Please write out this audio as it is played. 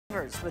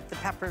with the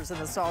peppers and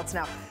the salts.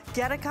 Now,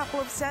 get a couple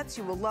of sets.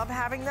 You will love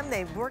having them.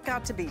 They work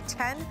out to be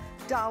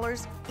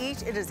 $10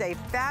 each. It is a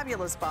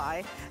fabulous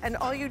buy. And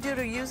all you do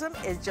to use them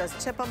is just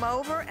tip them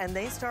over and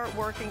they start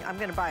working. I'm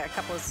gonna buy a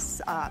couple of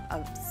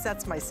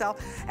sets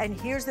myself. And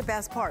here's the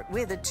best part. We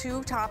have the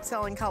two top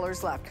selling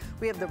colors left.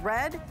 We have the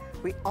red.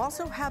 We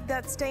also have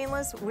that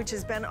stainless, which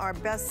has been our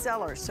best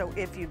seller. So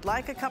if you'd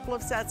like a couple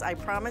of sets, I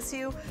promise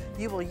you,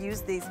 you will use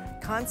these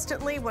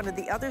constantly. One of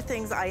the other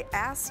things I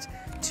asked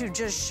to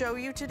just show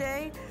you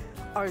today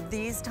are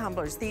these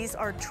tumblers. These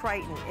are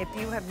Triton. If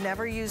you have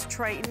never used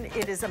Triton,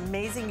 it is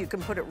amazing. You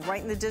can put it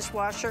right in the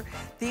dishwasher.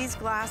 These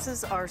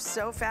glasses are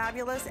so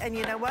fabulous. And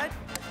you know what?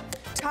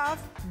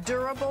 Tough,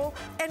 durable,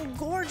 and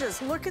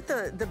gorgeous. Look at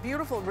the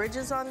beautiful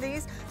ridges on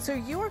these. So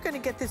you are gonna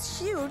get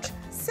this huge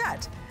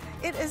set.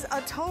 It is a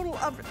total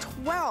of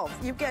 12.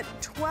 You get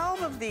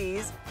 12 of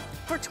these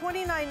for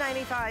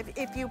 $29.95.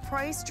 If you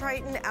price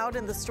Triton out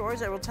in the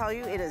stores, I will tell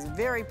you it is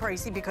very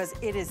pricey because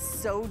it is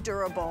so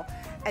durable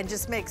and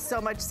just makes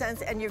so much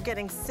sense. And you're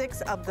getting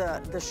 6 of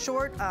the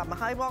short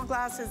highball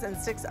glasses and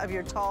 6 of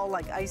your tall,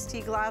 like iced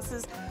tea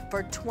glasses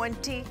for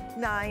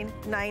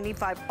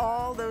 $29.95.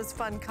 All those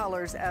fun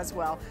colors as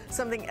well.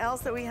 Something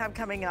else that we have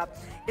coming up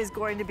is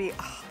going to be,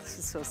 oh, this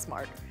is so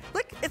smart.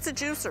 Look, it's a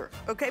juicer,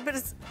 okay?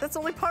 But that's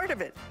only part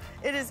of it.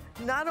 It is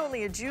not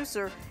only a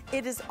juicer,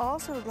 it is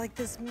also like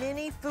this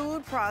mini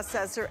food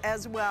processor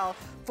as well,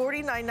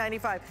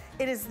 $49.95.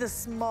 It is the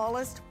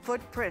smallest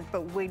footprint,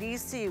 but wait till you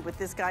see what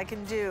this guy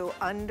can do,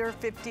 under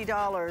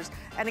 $50.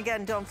 And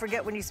again, don't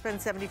forget when you spend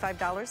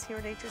 $75 here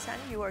at HSN,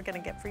 you are gonna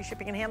get free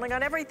shipping and handling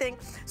on everything.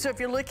 So if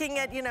you're looking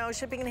at, you know,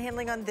 shipping and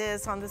handling on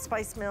this, on the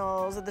Spice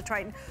Mills, or the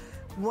Triton,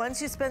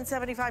 once you spend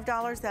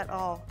 $75, that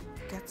all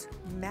gets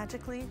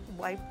magically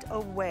wiped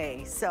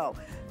away. So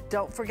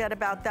don't forget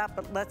about that,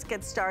 but let's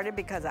get started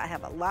because I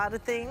have a lot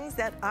of things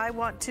that I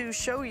want to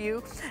show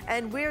you.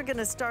 And we're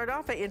gonna start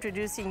off by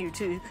introducing you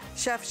to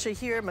Chef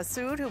Shahir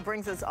Masood, who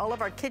brings us all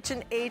of our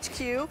Kitchen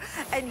HQ.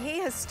 And he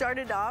has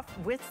started off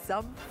with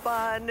some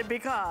fun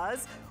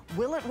because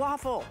Will It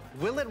Waffle?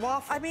 Will It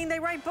Waffle? I mean, they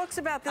write books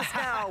about this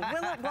now.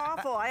 Will It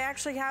Waffle? I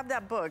actually have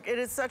that book. It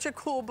is such a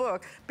cool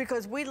book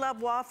because we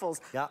love waffles,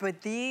 but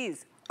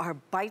these are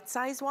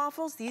bite-sized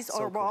waffles. These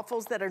are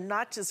waffles that are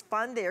not just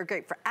fun, they are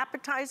great for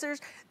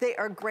appetizers. They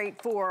are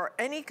great for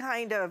any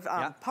kind of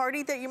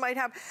party that you might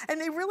have.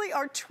 And they really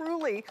are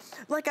truly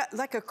like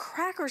a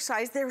cracker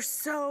size. They're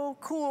so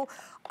cool.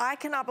 I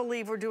cannot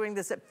believe we're doing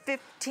this at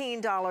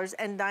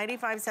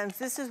 $15.95.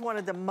 This is one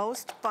of the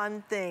most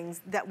fun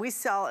things that we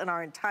sell in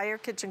our entire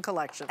kitchen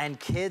collection. And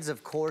kids,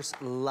 of course,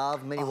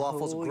 love mini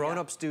waffles.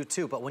 Grown-ups do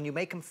too. But when you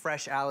make them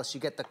fresh, Alice,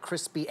 you get the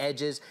crispy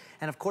edges.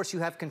 And of course, you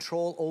have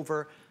control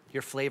over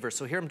your flavor.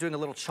 So here I'm doing a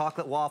little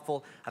chocolate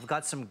waffle. I've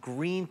got some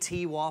green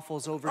tea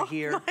waffles over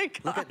here. My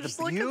gosh, look at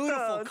the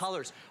beautiful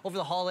colors. Over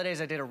the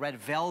holidays, I did a red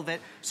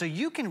velvet. So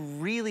you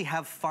can really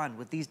have fun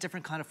with these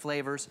different kind of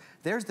flavors.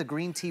 There's the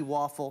green tea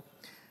waffle.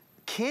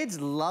 Kids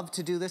love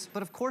to do this,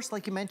 but of course,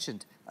 like you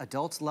mentioned,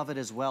 adults love it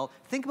as well.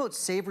 Think about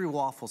savory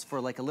waffles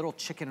for like a little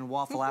chicken and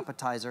waffle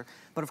appetizer.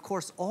 But of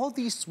course, all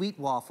these sweet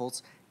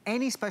waffles,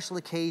 any special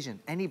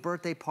occasion, any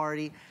birthday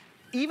party,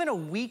 even a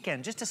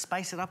weekend, just to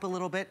spice it up a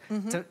little bit,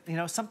 to, you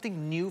know,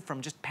 something new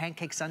from just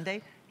Pancake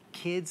Sunday.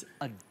 Kids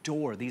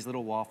adore these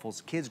little waffles.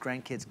 Kids,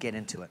 grandkids get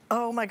into it.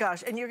 Oh my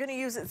gosh, and you're gonna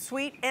use it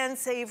sweet and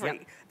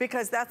savory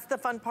because that's the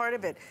fun part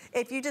of it.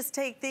 If you just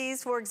take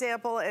these, for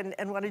example, and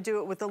wanna do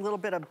it with a little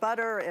bit of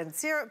butter and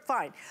syrup,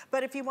 fine.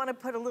 But if you wanna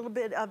put a little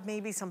bit of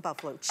maybe some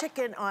buffalo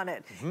chicken on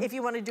it, if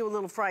you wanna do a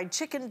little fried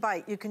chicken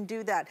bite, you can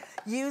do that.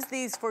 Use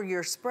these for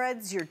your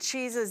spreads, your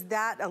cheeses,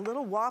 a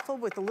little waffle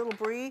with a little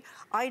brie.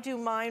 I do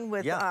mine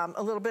with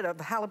a little bit of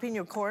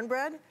jalapeno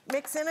cornbread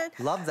mix in it.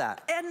 Love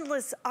that.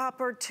 Endless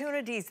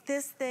opportunities.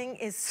 This thing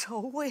is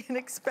so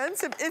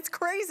inexpensive. It's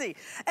crazy.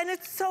 And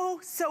it's so,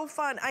 so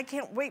fun. I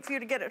can't wait for you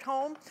to get it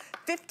home.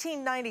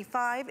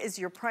 $15.95 is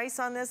your price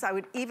on this. I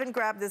would even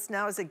grab this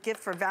now as a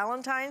gift for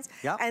Valentine's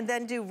and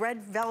then do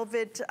red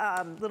velvet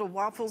little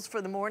waffles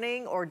for the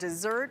morning or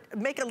dessert.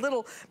 Make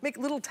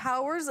little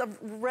towers of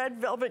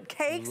red velvet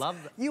cakes.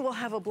 Love that. You will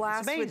have a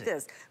blast with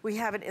this. We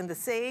have it in the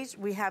sage.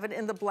 We have it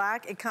in the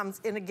black. It comes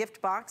in a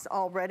gift box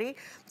already.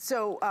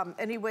 So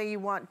any way you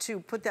want to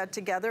put that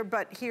together.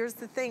 But here's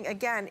the thing.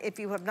 Again, if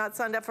you have not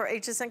signed up for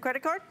HSN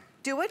credit card,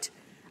 do it.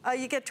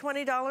 You get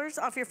 $20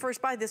 off your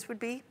first buy. This would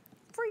be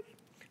free.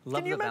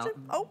 Can you imagine?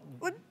 Oh,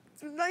 what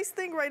nice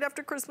thing right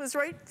after Christmas,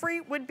 right?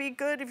 Free would be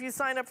good if you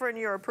sign up for it and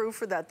you're approved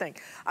for that thing.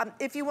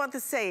 If you want the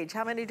sage,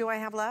 how many do I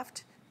have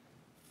left?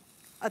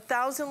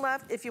 1,000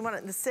 left if you want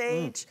it in the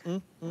sage,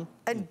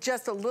 and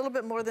just a little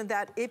bit more than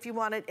that if you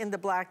want it in the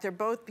black. They're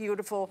both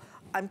beautiful.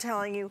 I'm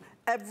telling you,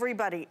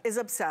 everybody is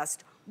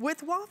obsessed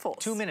with waffles.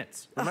 2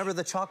 minutes. Remember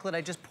the chocolate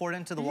I just poured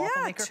into the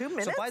waffle maker? 2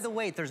 minutes. So by the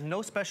way, there's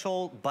no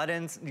special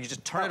buttons. You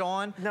just turn it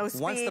on. No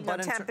speed, once the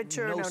button no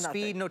temperature, no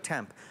speed, nothing. no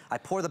temp. I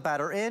pour the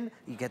batter in,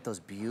 you get those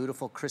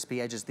beautiful crispy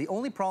edges. The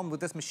only problem with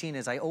this machine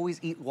is I always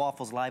eat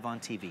waffles live on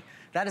TV.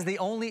 That is the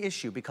only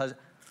issue because,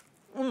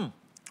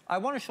 I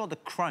want to show the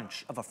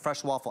crunch of a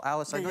fresh waffle.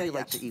 Alice, I know you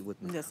like to eat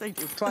with me. Yes, I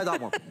do. Try that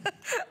one.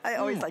 I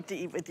always like to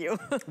eat with you.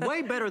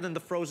 Way better than the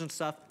frozen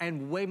stuff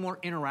and way more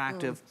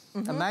interactive.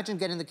 Imagine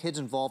getting the kids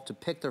involved to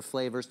pick their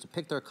flavors, to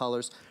pick their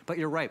colors. But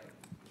you're right,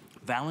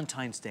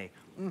 Valentine's Day,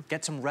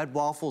 get some red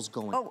waffles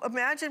going. Oh,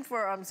 imagine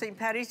for St.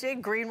 Patty's Day,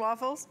 green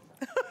waffles.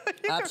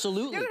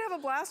 Absolutely. You're gonna have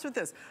a blast with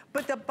this.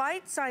 But the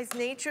bite-sized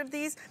nature of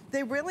these,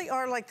 they really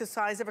are like the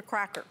size of a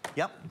cracker.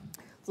 Yep.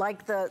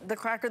 Like the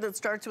cracker that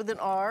starts with an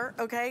R,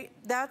 okay?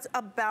 That's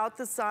about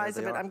the size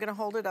of it. I'm gonna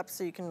hold it up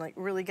so you can like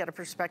really get a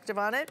perspective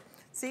on it.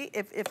 See,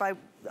 if I,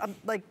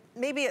 like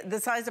maybe the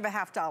size of a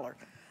 $50.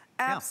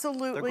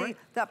 Absolutely,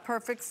 that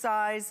perfect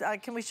size.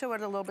 Can we show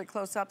it a little bit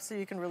close up so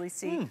you can really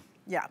see?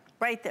 Yeah,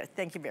 right there,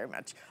 thank you very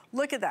much.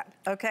 Look at that,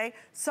 okay?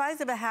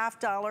 Size of a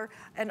 $50,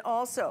 and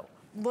also,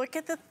 look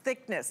at the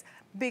thickness.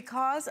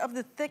 Because of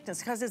the thickness,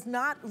 because it's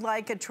not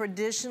like a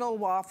traditional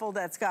waffle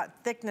that's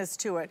got thickness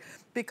to it,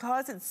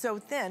 because it's so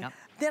thin,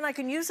 then I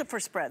can use it for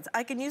spreads.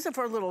 I can use it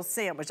for a little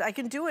sandwich. I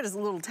can do it as a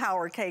little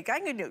tower cake. I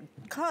can do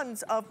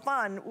tons of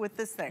fun with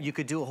this thing. You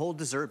could do a whole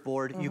dessert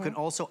board. You can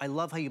also, I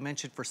love how you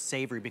mentioned for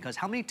savory, because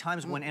how many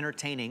times when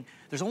entertaining,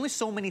 there's only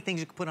so many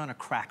things you can put on a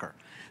cracker.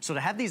 So to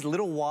have these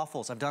little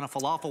waffles, I've done a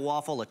falafel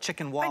waffle, a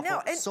chicken waffle, I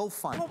know. It's so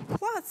fun. Well,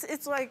 plus,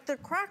 it's like the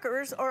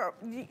crackers are,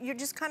 you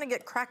just kind of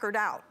get crackered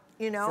out.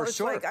 You know, For it's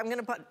sure. like I'm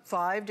gonna put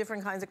 5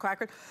 different kinds of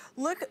crackers.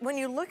 Look, when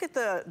you look at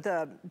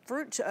the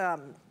fruit,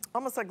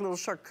 almost like a little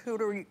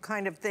charcuterie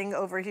kind of thing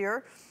over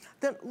here,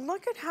 then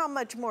look at how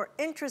much more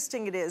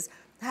interesting it is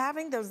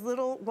having those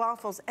little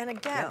waffles. And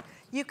again,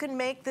 you can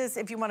make this,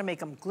 if you wanna make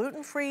them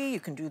gluten-free, you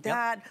can do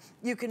that.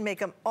 You can make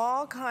them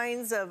all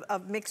kinds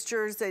of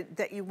mixtures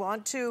that you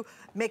want to.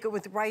 Make it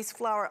with rice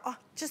flour. Oh,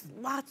 just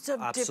lots of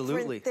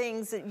different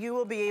things that you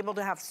will be able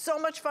to have so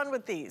much fun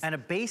with these. And a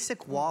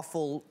basic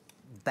waffle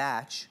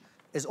batch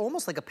is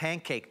almost like a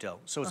pancake dough.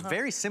 So it's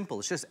very simple.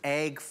 It's just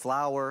egg,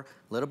 flour,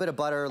 a little bit of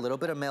butter, a little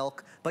bit of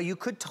milk. But you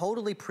could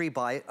totally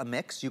pre-buy a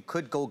mix. You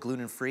could go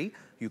gluten-free.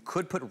 You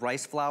could put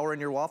rice flour in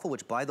your waffle,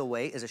 which, by the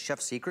way, is a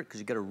chef's secret because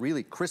you get a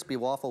really crispy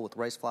waffle with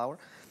rice flour.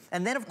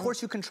 And then, of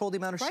course, you control the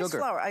amount of sugar. Rice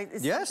flour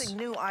is something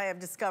new I have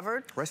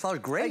discovered. Rice flour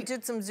is great. I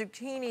did some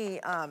zucchini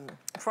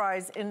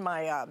fries in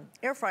my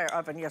air fryer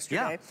oven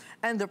yesterday,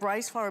 and the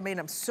rice flour made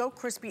them so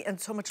crispy and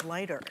so much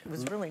lighter. It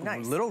was really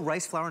nice. Little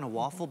rice flour in a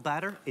waffle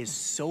batter is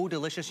so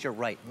delicious. You're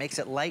right. Makes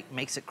it light,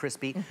 makes it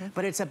crispy,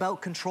 but it's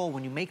about control.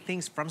 When you make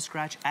things from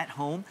scratch at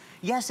home,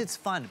 yes, it's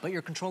fun, but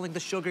you're controlling the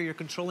sugar, you're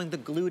controlling the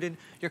gluten,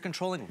 you're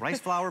controlling rice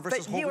flour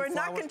versus whole wheat flour. But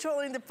you are not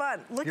controlling the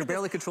fun. Look you're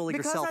barely controlling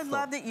yourself, Because I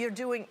love that you're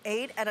doing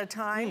 8 at a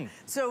time.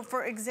 So,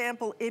 for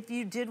example, if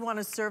you did want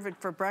to serve it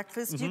for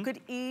breakfast, you could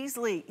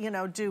easily, you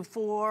know, do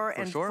 4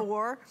 and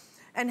 4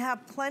 and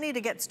have plenty to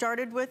get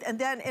started with. And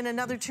then in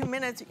another 2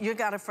 minutes, you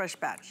got a fresh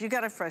batch. You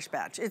got a fresh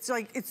batch. It's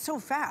like, it's so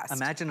fast.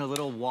 Imagine a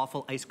little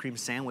waffle ice cream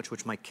sandwich,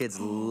 which my kids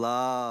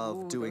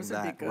love doing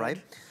that, right?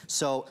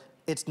 So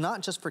it's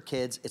not just for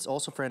kids, it's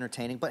also for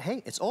entertaining, but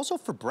hey, it's also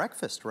for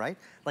breakfast, right?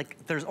 Like,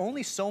 there's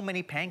only so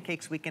many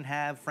pancakes we can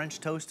have. French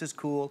toast is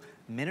cool.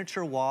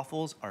 Miniature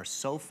waffles are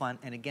so fun.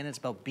 And again, it's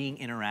about being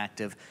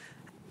interactive.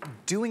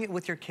 Doing it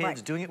with your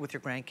kids, doing it with your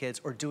grandkids,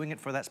 or doing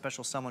it for that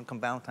special someone come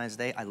Valentine's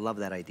Day. I love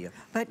that idea.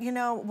 But you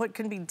know, what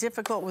can be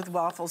difficult with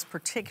waffles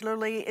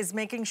particularly is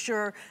making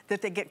sure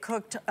that they get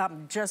cooked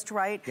just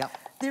right.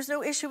 There's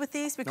no issue with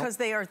these because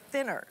they are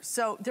thinner.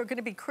 So they're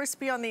gonna be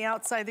crispy on the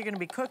outside, they're gonna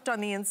be cooked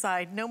on the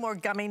inside, no more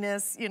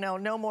gumminess, you know,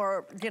 no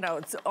more, you know,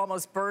 it's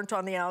almost burnt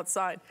on the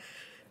outside.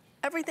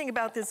 Everything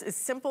about this is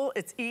simple,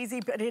 it's easy,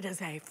 but it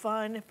is a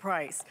fun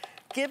price.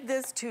 Give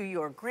this to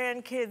your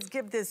grandkids,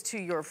 give this to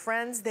your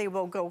friends. They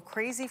will go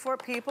crazy for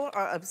it. People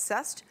are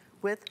obsessed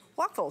with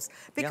waffles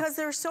because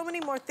there are so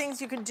many more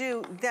things you can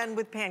do than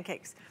with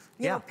pancakes.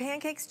 You know,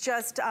 pancakes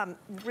just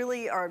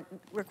really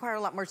require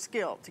a lot more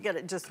skill to get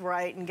it just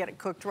right and get it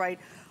cooked right.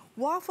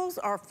 Waffles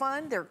are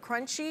fun, they're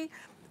crunchy.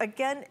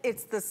 Again,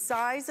 it's the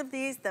size of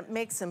these that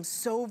makes them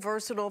so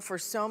versatile for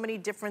so many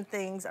different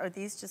things. Are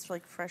these just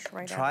like fresh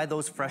right out? Try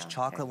those fresh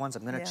chocolate ones.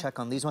 I'm gonna check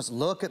on these ones.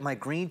 Look at my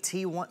green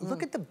tea one.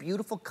 Look at the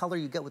beautiful color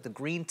you get with the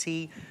green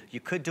tea.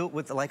 You could do it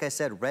with, like I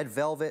said, red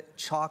velvet,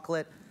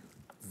 chocolate,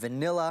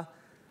 vanilla.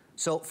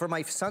 So for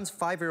my son's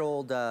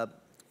 5-year-old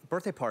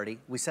birthday party,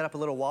 we set up a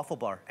little waffle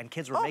bar and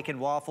kids were making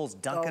waffles,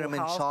 dunking them in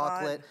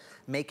chocolate,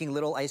 making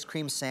little ice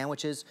cream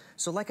sandwiches.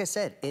 So like I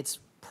said, it's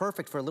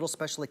perfect for a little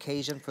special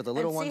occasion for the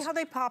little ones. See how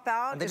they pop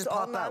out? They it's just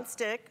all pop out.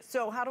 non-stick.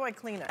 So how do I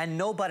clean it? And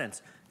no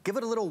buttons. Give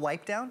it a little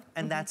wipe down,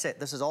 and that's it.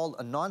 This is all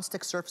a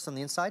non-stick surface on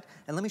the inside.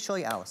 And let me show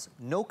you, Alice.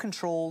 No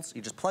controls.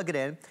 You just plug it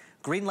in.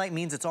 Green light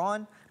means it's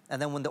on, and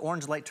then when the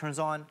orange light turns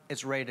on,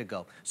 it's ready to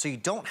go. So you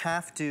don't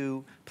have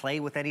to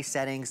play with any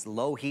settings,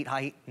 low heat,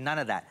 high heat, none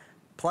of that.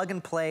 Plug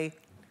and play,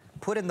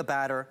 put in the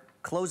batter,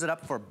 close it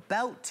up for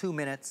about 2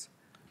 minutes,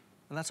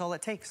 and that's all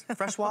it takes.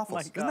 Fresh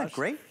waffles. Isn't that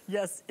great?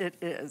 Yes, it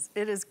is.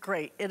 It is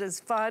great. It is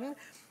fun.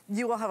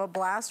 You will have a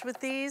blast with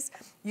these.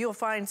 You'll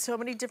find so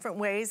many different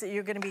ways that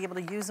you're gonna be able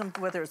to use them,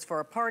 whether it's for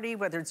a party,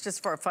 whether it's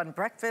just for a fun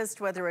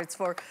breakfast, whether it's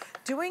for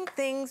doing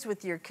things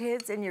with your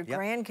kids and your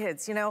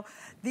grandkids. You know,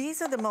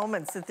 these are the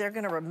moments that they're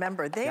gonna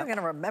remember. They are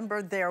gonna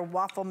remember their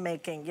waffle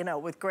making, you know,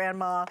 with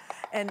grandma.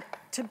 And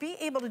to be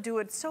able to do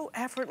it so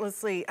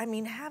effortlessly, I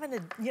mean, having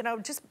a, you know,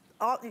 just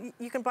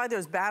you can buy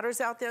those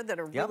batters out there that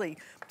are really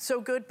so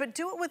good, but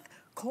do it with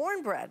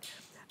cornbread.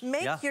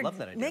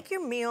 Make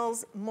your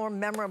meals more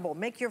memorable,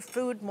 make your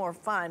food more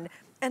fun,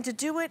 and to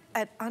do it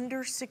at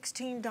under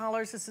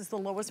 $16, this is the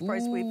lowest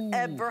price we've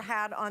ever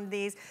had on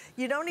these.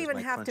 You don't even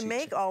have to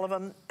make all of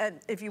them.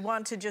 If you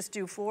want to just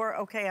do 4,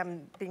 okay,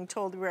 I'm being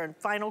told we're in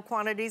final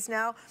quantities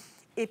now.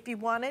 If you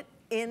want it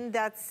in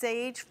that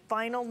sage,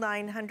 final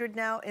 900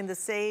 now in the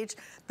sage.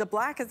 The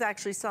black is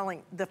actually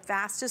selling the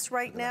fastest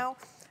right now.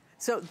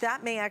 So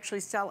that may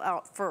actually sell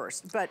out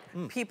first, but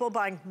people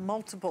buying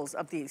multiples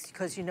of these,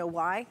 because you know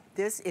why?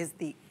 This is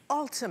the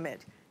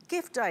ultimate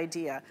gift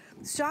idea.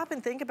 Stop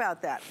and think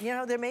about that. You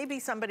know, there may be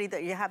somebody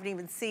that you haven't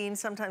even seen.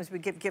 Sometimes we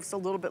give gifts a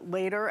little bit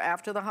later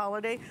after the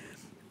holiday.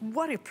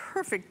 What a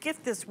perfect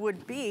gift this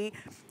would be.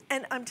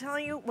 And I'm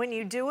telling you, when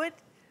you do it,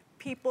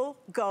 people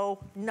go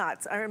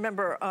nuts. I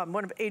remember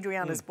one of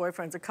Adriana's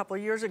boyfriends a couple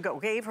of years ago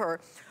gave her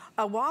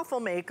a waffle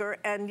maker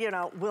and, you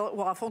know, Will It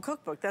Waffle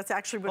cookbook. That's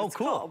actually what it's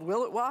called,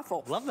 Will It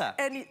Waffle. Love that.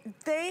 And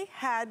they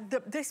had,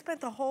 they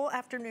spent the whole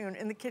afternoon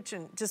in the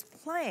kitchen just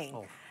playing.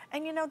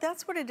 And you know,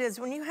 that's what it is.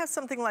 When you have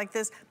something like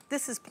this,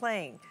 this is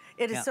playing.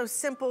 It is so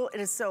simple, it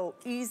is so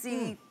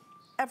easy,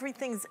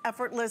 everything's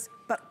effortless,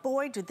 but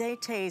boy, do they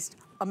taste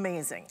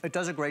amazing. It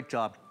does a great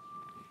job.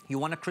 You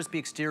want a crispy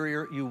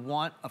exterior, you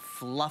want a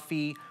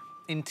fluffy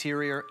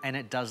interior, and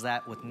it does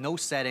that with no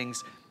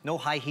settings, no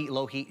high heat,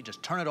 low heat. You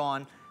just turn it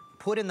on,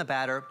 put in the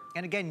batter,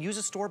 and again, use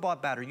a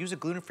store-bought batter. Use a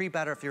gluten-free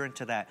batter if you're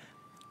into that.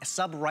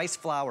 Sub rice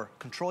flour,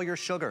 control your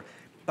sugar.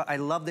 But I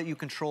love that you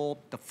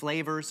control the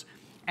flavors,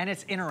 and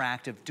it's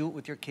interactive. Do it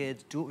with your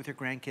kids, do it with your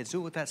grandkids, do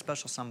it with that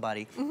special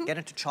somebody. Get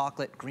into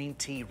chocolate, green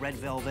tea, red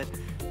velvet,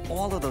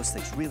 all of those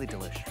things, really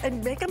delicious.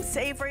 And make them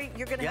savory.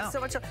 You're gonna have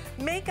so much.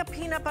 Make a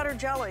peanut butter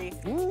jelly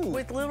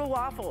with little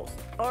waffles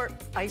or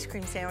ice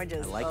cream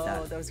sandwiches. I like that.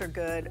 Oh, those are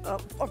good.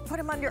 Or put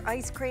them on your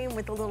ice cream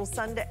with a little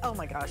sundae. Oh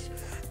my gosh.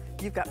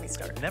 You've got me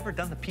started. Never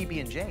done the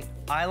PB&J.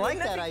 I like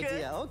that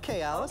idea.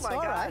 Okay, Alice. Oh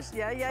my gosh.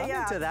 Yeah,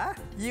 I'm into that.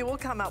 You will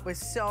come up with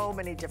so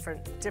many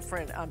different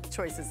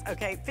choices.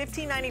 Okay,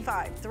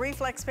 $15.95, 3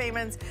 flex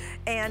payments,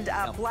 and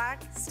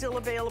black still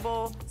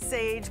available,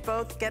 sage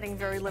both getting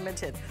very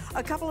limited.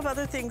 A couple of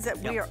other things that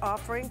we are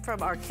offering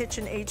from our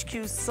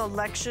KitchenHQ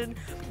selection.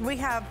 We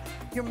have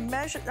your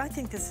I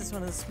think this is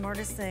one of the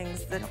smartest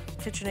things that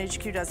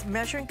KitchenHQ does.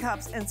 Measuring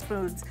cups and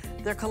spoons,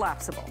 they're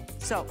collapsible.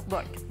 So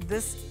look,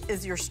 this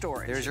is your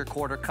storage. There's your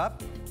quarter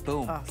cup,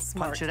 boom,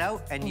 punch it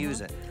out and use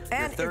it.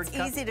 And it's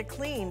easy to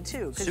clean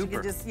too, because you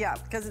can just,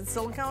 because it's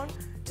silicone,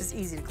 just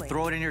easy to clean.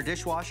 Throw it in your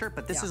dishwasher,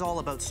 but this is all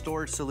about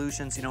storage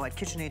solutions. You know, at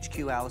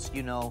KitchenHQ, Alice,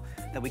 you know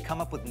that we come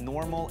up with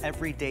normal,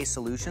 everyday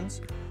solutions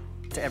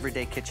to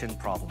everyday kitchen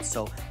problems.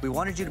 So we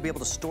wanted you to be able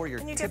to store your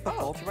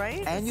typical, both,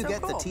 right? And you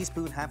get the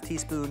teaspoon, half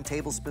teaspoon,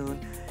 tablespoon.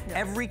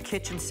 Every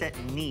kitchen set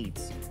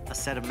needs a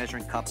set of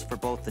measuring cups for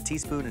both the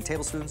teaspoon and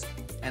tablespoons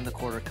and the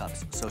quarter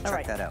cups. So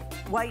check that out.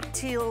 White,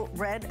 teal,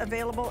 red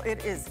available.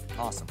 It is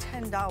awesome.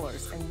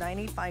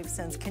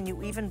 $10.95. Can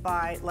you even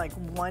buy like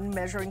 1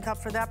 measuring cup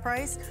for that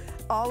price?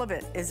 All of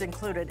it is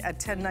included at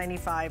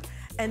 $10.95.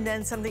 And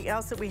then something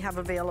else that we have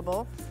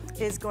available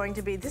is going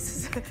to be,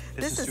 this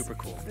is super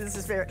cool. This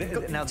is very,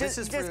 now this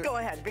is just go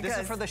ahead. Because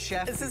this is for the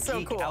chef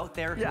geek out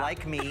there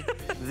like me.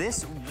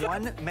 This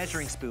one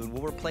measuring spoon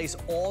will replace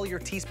all your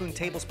teaspoon,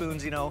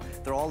 tablespoons, you know,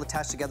 they're all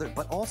attached together,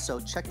 but also,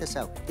 check this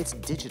out, it's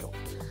digital.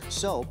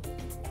 So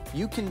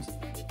you can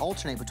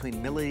alternate between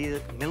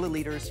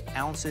milliliters,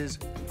 ounces,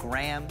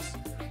 grams,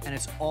 and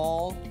it's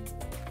all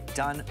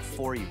done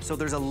for you. So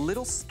there's a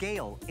little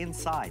scale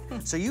inside.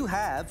 So you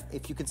have,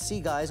 if you can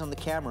see guys on the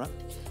camera,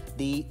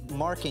 the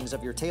markings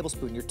of your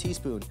tablespoon, your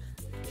teaspoon,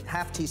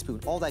 half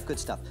teaspoon, all that good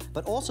stuff.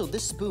 But also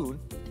this spoon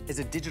is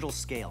a digital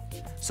scale.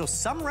 So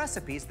some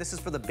recipes, this is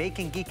for the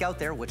baking geek out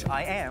there, which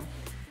I am,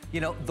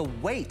 you know, the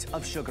weight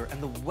of sugar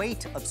and the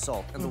weight of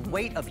salt and the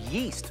weight of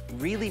yeast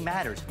really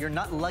matters. You're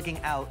not lugging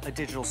out a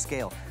digital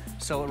scale.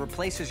 So it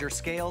replaces your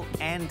scale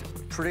and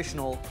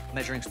traditional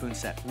measuring spoon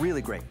set.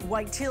 Really great.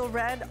 White, teal,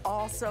 red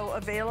also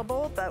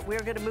available, but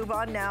we're gonna move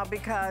on now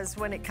because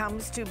when it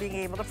comes to being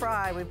able to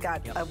fry, we've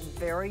got a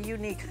very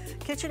unique.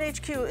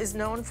 KitchenHQ is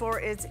known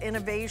for its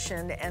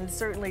innovation, and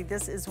certainly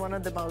this is one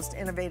of the most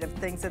innovative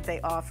things that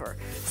they offer.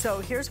 So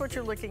here's what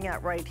you're looking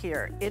at right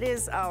here. It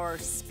is our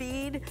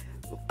speed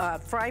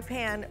fry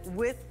pan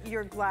with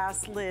your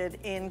glass lid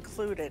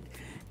included.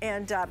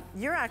 And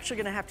you're actually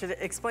gonna have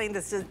to explain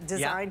this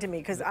design to me,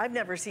 because I've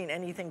never seen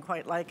anything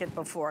quite like it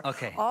before.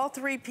 Okay. All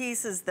 3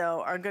 pieces,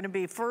 though, are gonna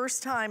be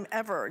first time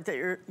ever that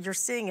you're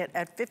seeing it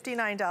at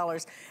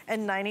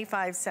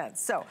 $59.95.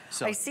 So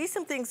I see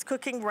some things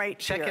cooking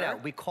right here. Check it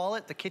out. We call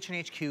it the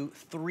KitchenHQ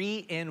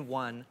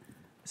 3-in-1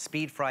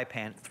 speed fry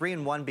pan.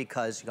 3-in-1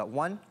 because you got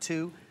 1,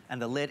 2,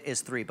 and the lid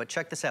is 3. But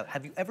check this out.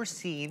 Have you ever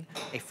seen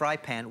a fry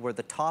pan where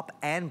the top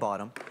and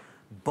bottom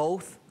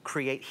both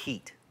create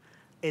heat?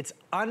 It's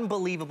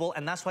unbelievable,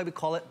 and that's why we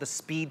call it the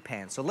speed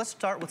pan. So let's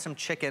start with some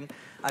chicken.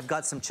 I've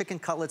got some chicken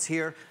cutlets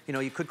here. You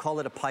know, you could call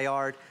it a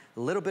paillard, a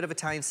little bit of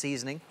Italian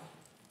seasoning.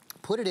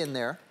 Put it in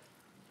there,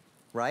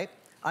 right?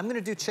 I'm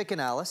gonna do chicken,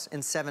 Alice,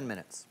 in 7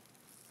 minutes.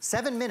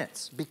 7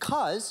 minutes,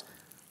 because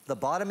the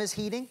bottom is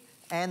heating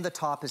and the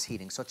top is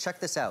heating. So check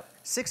this out.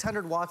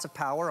 600 watts of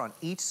power on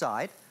each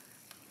side.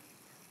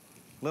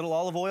 Little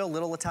olive oil,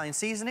 little Italian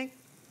seasoning.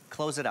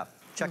 Close it up.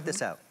 Check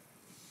this out.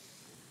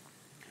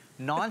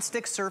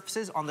 Non-stick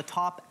surfaces on the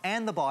top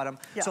and the bottom.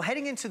 Yeah. So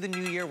heading into the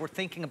new year, we're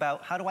thinking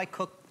about how do I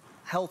cook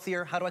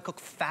healthier? How do I cook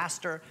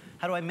faster?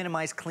 How do I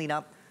minimize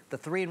cleanup? The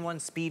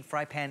 3-in-1 speed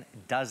fry pan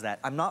does that.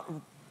 I'm not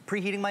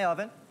preheating my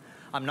oven.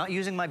 I'm not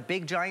using my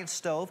big giant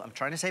stove. I'm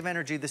trying to save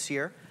energy this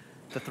year.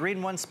 The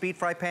 3-in-1 speed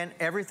fry pan,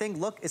 everything,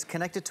 look, is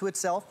connected to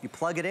itself. You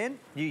plug it in,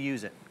 you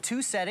use it.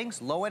 2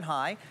 settings, low and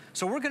high.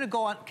 So we're gonna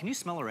go on, can you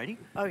smell already?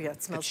 Oh yeah,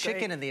 it smells great. The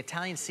chicken and the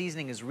Italian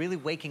seasoning is really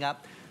waking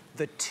up.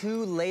 The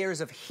 2 layers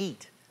of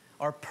heat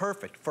are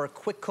perfect for a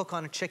quick cook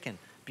on a chicken,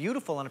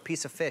 beautiful on a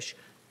piece of fish,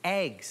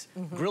 eggs,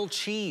 grilled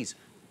cheese,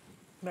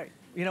 right.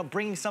 You know,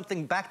 bringing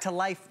something back to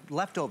life,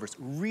 leftovers.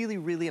 Really,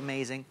 really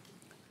amazing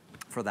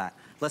for that.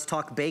 Let's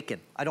talk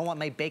bacon. I don't want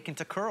my bacon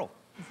to curl.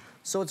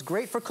 So it's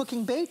great for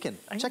cooking bacon.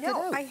 Check it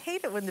out. I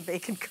hate it when the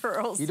bacon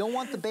curls. You don't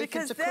want the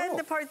bacon to curl. Because then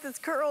the part that's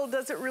curled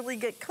doesn't really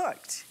get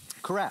cooked.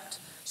 Correct.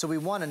 So we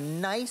want a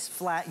nice,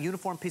 flat,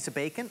 uniform piece of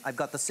bacon. I've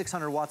got the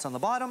 600 watts on the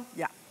bottom.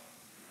 Yeah.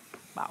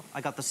 Wow,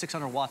 I got the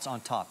 600 watts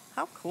on top.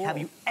 How cool. Have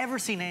you ever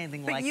seen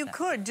anything like that? But you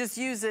could just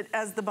use it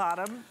as the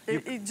bottom.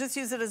 Just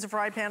use it as a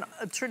fry pan,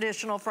 a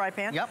traditional fry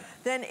pan. Yep.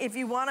 Then if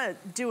you want to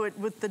do it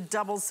with the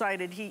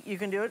double-sided heat, you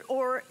can do it.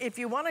 Or if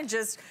you want to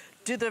just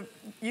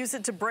use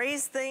it to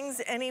braise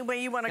things any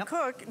way you want to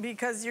cook,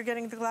 because you're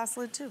getting the glass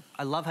lid too.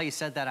 I love how you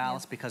said that,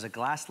 Alice, because a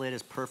glass lid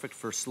is perfect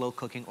for slow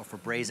cooking or for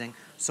braising.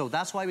 So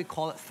that's why we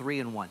call it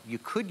 3-in-1. You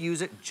could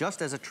use it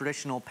just as a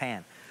traditional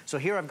pan. So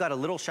here I've got a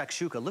little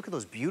shakshuka. Look at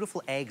those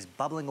beautiful eggs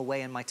bubbling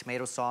away in my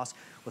tomato sauce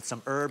with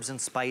some herbs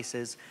and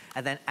spices.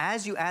 And then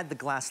as you add the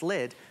glass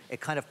lid, it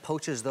kind of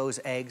poaches those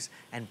eggs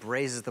and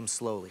braises them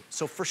slowly.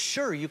 So for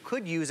sure, you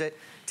could use it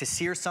to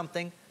sear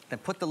something, then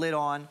put the lid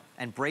on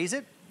and braise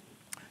it.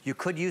 You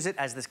could use it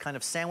as this kind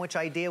of sandwich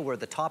idea where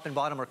the top and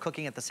bottom are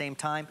cooking at the same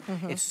time.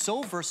 It's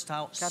so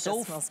versatile,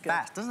 so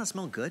fast. Doesn't that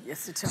smell good?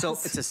 Yes, it does. So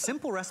it's a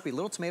simple recipe,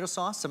 little tomato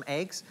sauce, some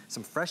eggs,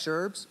 some fresh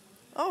herbs.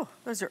 Oh,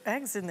 those are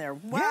eggs in there.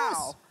 Wow.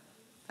 Yes.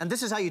 And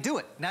this is how you do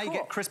it. Now you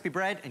get crispy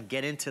bread and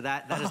get into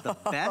that. That is the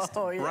best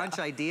brunch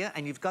idea.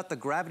 And you've got the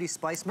Gravity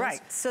Spice Mills.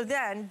 Right, so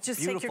then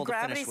just take your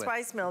Gravity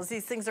Spice Mills.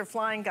 These things are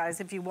flying, guys.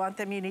 If you want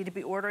them, you need to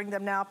be ordering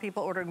them now.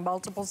 People ordering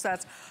multiple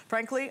sets.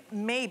 Frankly,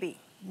 maybe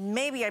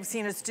I've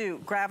seen us do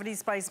Gravity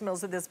Spice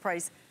Mills at this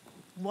price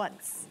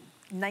once.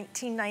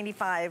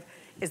 $19.95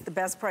 is the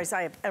best price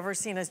I have ever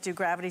seen us do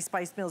Gravity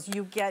Spice Mills.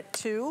 You get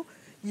 2,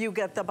 you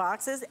get the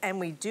boxes, and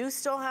we do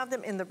still have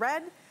them in the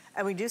red,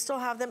 and we do still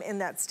have them in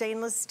that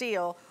stainless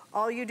steel.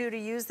 All you do to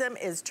use them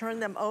is turn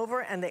them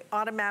over and they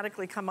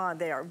automatically come on.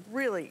 They are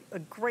really a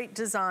great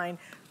design,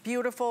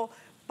 beautiful.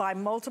 Buy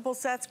multiple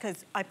sets,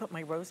 because I put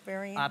my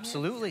rosemary in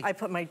Absolutely. Here. I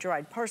put my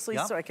dried parsley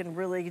so I can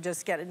really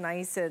just get it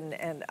nice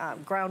and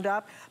ground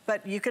up.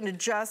 But you can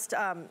adjust,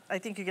 I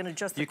think you can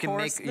adjust the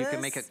coarseness. You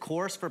can make it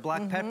coarse for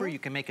black pepper. You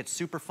can make it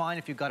super fine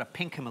if you've got a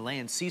pink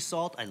Himalayan sea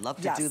salt. I love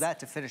to do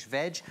that to finish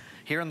veg.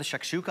 Here on the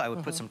shakshuka, I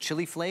would put some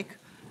chili flake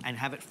and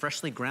have it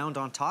freshly ground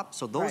on top.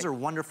 So those are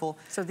wonderful.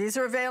 So these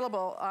are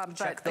available.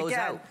 Check but those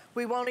again, out.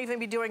 We won't even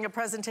be doing a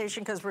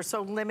presentation because we're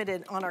so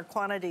limited on our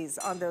quantities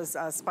on those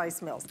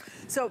spice mills.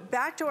 So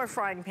back to our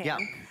frying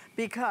pan.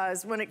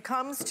 Because when it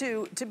comes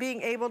to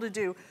being able to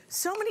do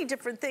so many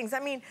different things, I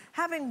mean,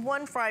 having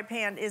one fry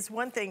pan is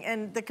one thing,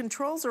 and the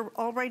controls are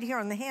all right here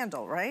on the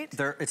handle, right?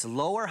 It's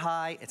low or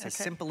high. It's as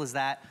simple as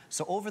that.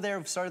 So over there,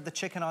 we've started the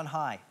chicken on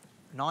high.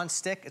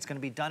 Non-stick, it's gonna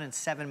be done in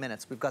 7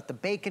 minutes. We've got the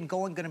bacon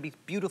going, gonna be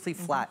beautifully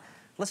flat.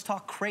 Let's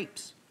talk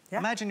crepes.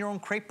 Imagine your own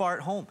crepe bar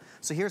at home.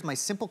 So here's my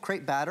simple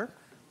crepe batter.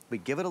 We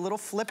give it a little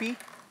flippy,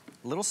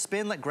 a little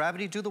spin, let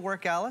gravity do the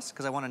work, Alice,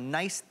 because I want a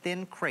nice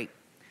thin crepe.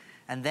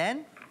 And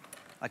then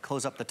I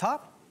close up the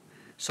top.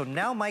 So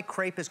now my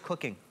crepe is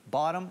cooking,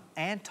 bottom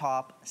and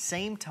top,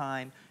 same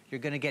time. You're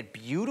gonna get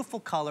beautiful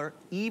color,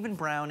 even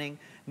browning.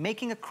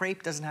 Making a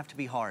crepe doesn't have to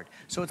be hard.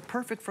 So it's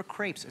perfect for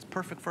crepes. It's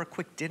perfect for a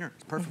quick dinner.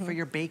 It's perfect for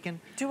your bacon.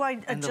 Do I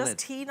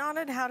adjust heat on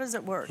it? How does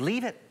it work?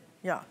 Leave it.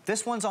 Yeah.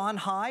 This one's on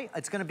high.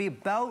 It's gonna be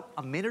about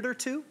a minute or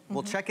two.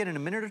 We'll check it in a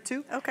minute or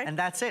two. Okay. And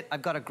that's it.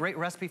 I've got a great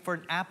recipe for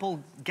an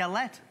apple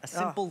galette, a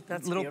simple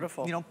little,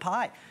 beautiful. you know,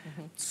 pie.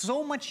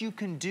 So much you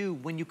can do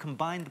when you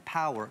combine the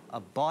power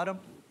of bottom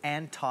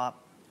and top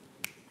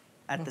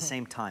at the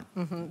same time.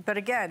 But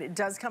again, it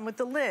does come with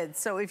the lid.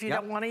 So if you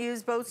don't want to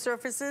use both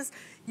surfaces,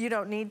 you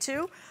don't need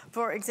to.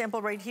 For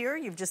example, right here,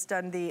 you've just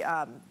done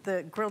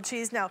the grilled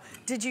cheese. Now,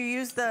 did you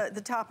use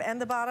the top and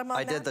the bottom on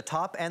that? I did the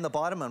top and the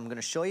bottom. I'm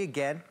gonna show you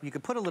again. You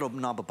could put a little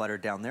knob of butter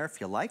down there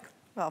if you like.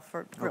 Well,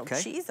 for grilled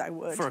cheese, I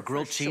would. For a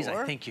grilled cheese,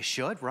 I think you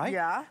should, right?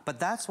 Yeah. But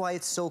that's why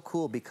it's so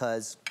cool,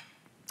 because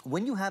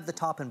when you have the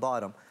top and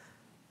bottom,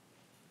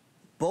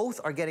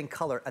 both are getting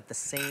color at the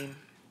same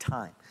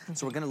time.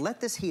 So we're gonna let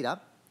this heat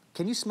up.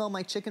 Can you smell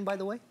my chicken, by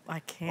the way? I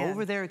can.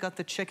 Over there, I got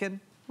the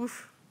chicken.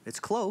 Oof. It's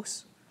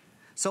close.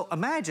 So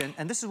imagine,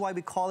 and this is why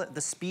we call it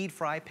the speed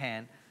fry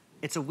pan,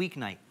 it's a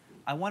weeknight.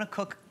 I wanna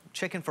cook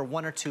chicken for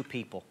 1 or 2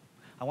 people.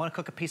 I wanna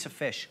cook a piece of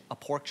fish, a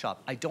pork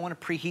chop. I don't wanna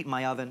preheat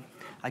my oven.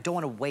 I don't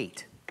wanna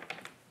wait.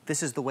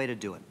 This is the way to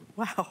do it.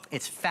 Wow.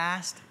 It's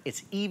fast,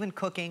 it's even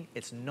cooking,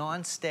 it's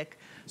non-stick.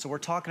 So we're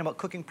talking about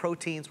cooking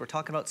proteins, we're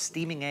talking about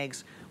steaming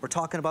eggs, we're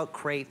talking about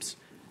crepes.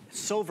 It's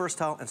so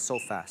versatile and so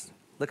fast.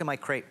 Look at my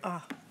crepe.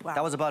 Oh, wow.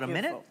 That was about a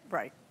minute.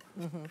 Right.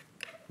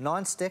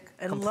 Non-stick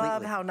completely. And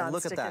love how And look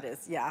non-stick at that. it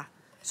is, yeah.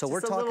 So Just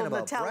we're talking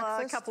about Nutella,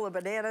 breakfast. a couple of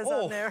bananas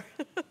on there.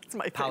 It's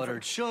my favorite.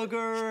 Powdered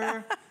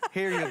sugar.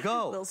 Here you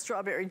go. A little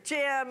strawberry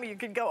jam. You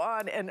could go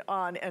on and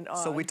on and on.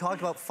 So we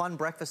talked about fun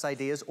breakfast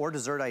ideas or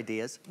dessert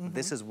ideas.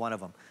 This is one of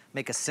them.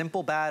 Make a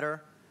simple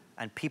batter,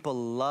 and people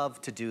love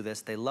to do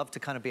this. They love to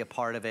kind of be a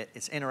part of it.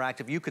 It's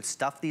interactive. You could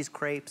stuff these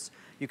crepes.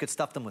 You could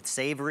stuff them with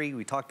savory.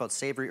 We talked about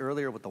savory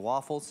earlier with the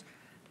waffles.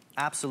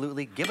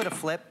 Absolutely. Give it a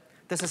flip.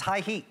 This is high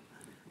heat.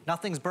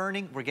 Nothing's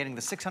burning. We're getting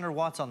the 600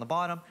 watts on the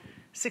bottom,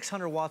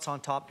 600 watts on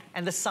top,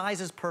 and the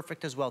size is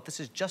perfect as well. This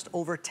is just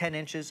over 10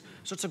 inches,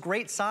 so it's a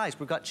great size.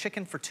 We've got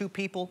chicken for 2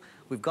 people.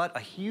 We've got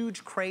a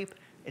huge crepe.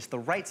 It's the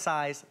right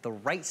size, the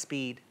right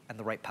speed, and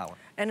the right power.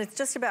 And it's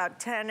just about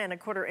 10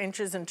 1/4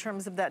 inches in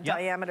terms of that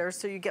diameter,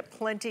 so you get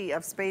plenty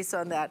of space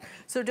on that.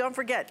 So don't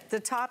forget, the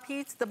top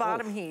heats, the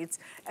bottom heats,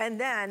 and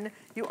then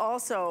you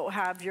also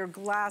have your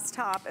glass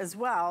top as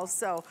well.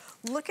 So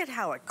look at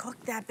how it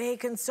cooked that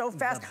bacon so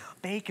fast. The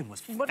bacon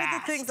was fast. One of the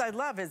things I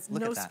love is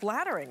no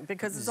splattering,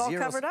 because it's all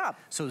covered up.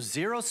 So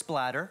 0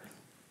 splatter.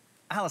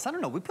 Alice, I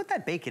don't know, we put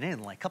that bacon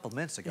in like a couple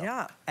minutes ago.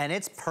 Yeah. And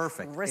it's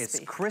perfect. It's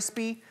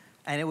crispy,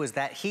 and it was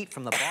that heat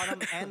from the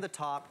bottom and the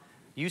top.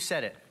 You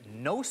said it,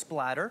 no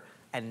splatter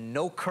and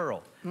no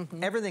curl.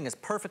 Everything is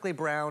perfectly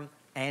brown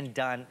and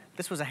done.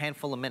 This was a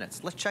handful of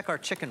minutes. Let's check our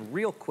chicken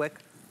real quick.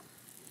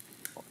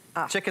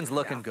 Chicken's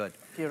looking good.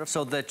 Beautiful.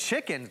 So the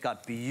chicken's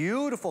got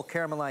beautiful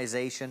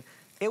caramelization.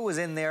 It was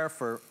in there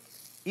for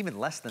even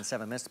less than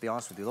 7 minutes, to be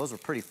honest with you. Those were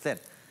pretty thin.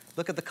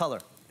 Look at the color.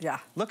 Yeah.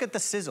 Look at the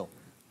sizzle.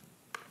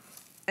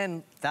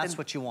 And that's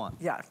what you want.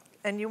 Yeah.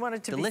 And you want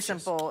it to be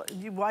simple.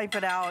 You wipe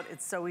it out.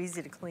 It's so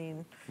easy to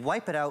clean.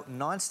 Wipe it out,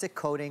 non-stick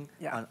coating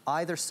on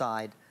either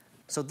side.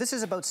 So this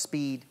is about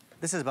speed.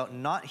 This is about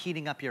not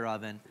heating up your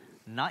oven,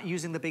 not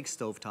using the big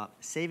stovetop,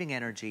 saving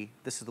energy.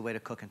 This is the way to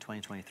cook in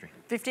 2023.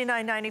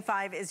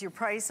 $59.95 is your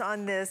price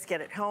on this.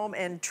 Get it home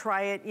and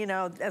try it, you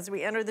know, as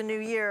we enter the new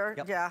year.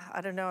 Yeah, I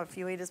don't know if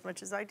you ate as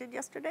much as I did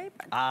yesterday.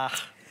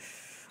 But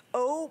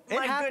oh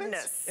my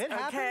goodness. It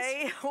happens.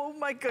 Okay. Oh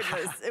my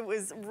goodness. It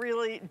was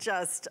really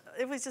just,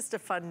 it was just a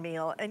fun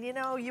meal. And you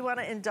know, you want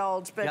to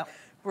indulge, but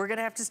we're going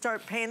to have to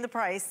start paying the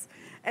price.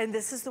 And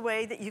this is the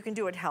way that you can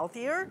do it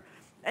healthier,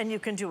 and you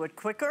can do it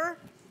quicker.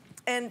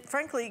 And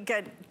frankly,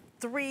 get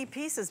 3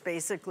 pieces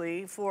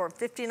basically for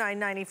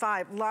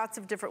 $59.95. Lots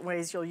of different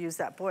ways you'll use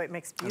that. Boy, it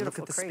makes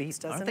beautiful crepes,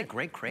 doesn't it? Aren't they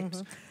great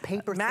crepes?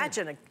 Paper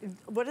Imagine,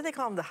 what do they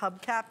call them? The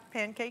hubcap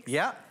pancakes?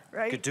 Yeah.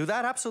 Right? Could do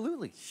that,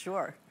 absolutely.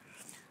 Sure.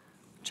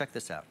 Check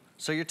this out.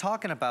 So you're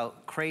talking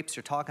about crepes,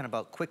 you're talking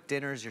about quick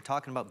dinners, you're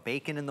talking about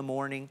bacon in the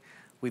morning.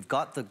 We've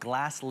got the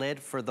glass lid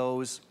for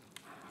those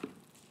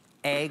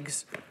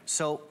eggs.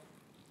 So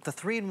the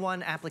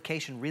 3-in-1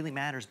 application really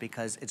matters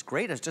because it's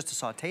great as just a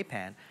saute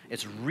pan.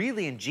 It's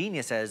really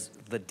ingenious as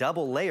the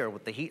double layer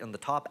with the heat on the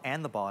top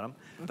and the bottom.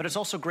 But it's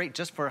also great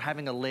just for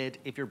having a lid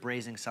if you're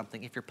braising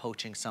something, if you're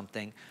poaching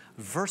something.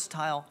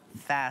 Versatile,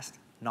 fast,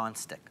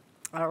 non-stick.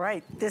 All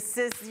right, this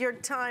is your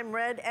time,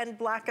 red and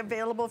black,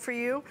 available for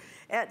you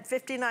at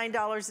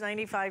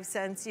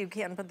 $59.95. You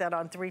can put that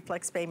on 3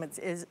 flex payments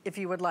if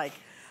you would like.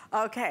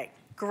 Okay,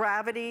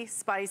 Gravity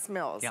Spice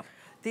Mills.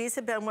 These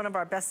have been one of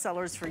our best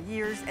sellers for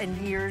years and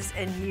years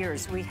and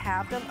years. We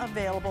have them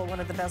available, one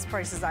of the best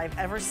prices I've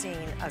ever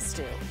seen a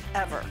stew,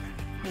 ever.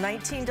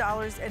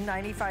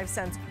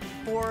 $19.95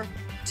 for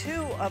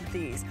 2 of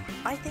these.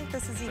 I think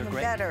this is even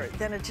better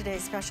than a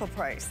today's special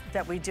price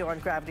that we do on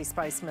Gravity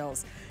Spice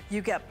Mills.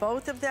 You get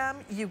both of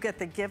them, you get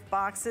the gift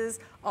boxes.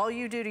 All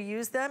you do to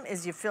use them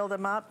is you fill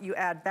them up, you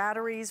add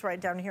batteries right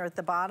down here at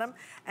the bottom,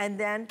 and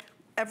then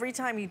every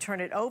time you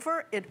turn it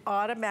over, it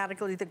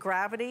automatically, the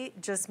gravity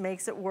just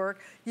makes it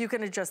work. You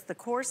can adjust the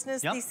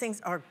coarseness. These things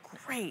are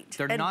great.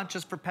 They're not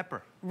just for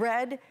pepper.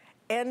 Red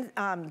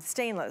and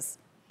stainless,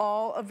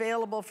 all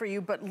available for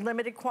you, but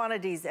limited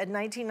quantities at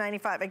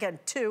 $19.95. Again,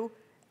 2.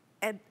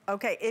 And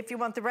okay, if you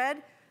want the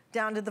red,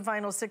 down to the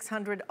final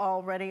 600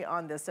 already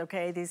on this,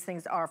 okay? These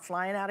things are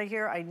flying out of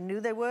here. I knew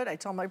they would. I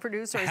told my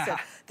producer, I said,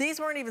 these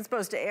weren't even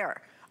supposed to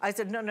air. I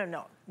said,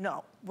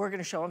 no, we're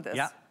gonna show them this.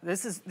 Yeah.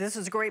 This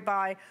is a great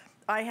buy.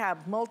 I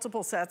have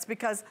multiple sets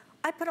because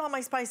I put all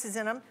my spices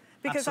in them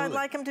because I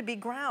like them to be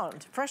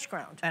ground, fresh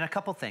ground. And a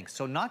couple things.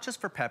 So not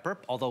just for pepper,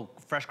 although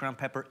fresh ground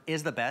pepper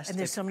is the best. And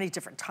there's so many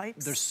different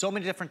types. There's so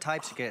many different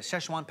types. You get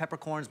Szechuan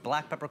peppercorns,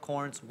 black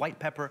peppercorns, white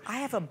pepper. I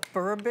have a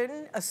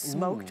bourbon, a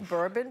smoked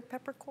bourbon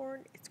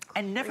peppercorn. It's crazy.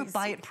 And never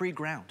buy it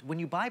pre-ground. When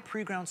you buy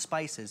pre-ground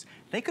spices,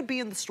 they could be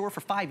in the store for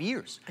 5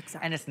 years.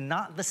 Exactly. And it's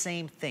not the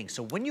same thing.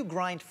 So when you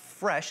grind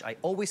fresh, I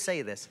always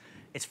say this,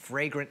 it's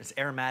fragrant, it's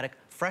aromatic,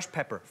 fresh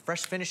pepper,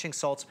 fresh finishing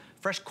salts,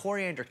 fresh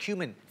coriander,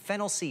 cumin,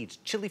 fennel seeds,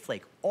 chili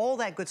flake, all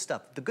that good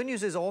stuff. The good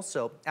news is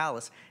also,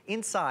 Alice,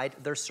 inside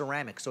there's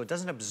ceramic, so it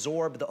doesn't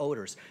absorb the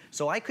odors.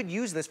 So I could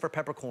use this for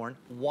peppercorn,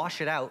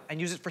 wash it out,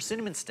 and use it for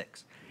cinnamon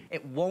sticks.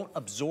 It won't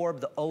absorb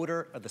the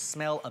odor or the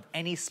smell of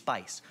any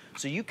spice.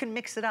 So you can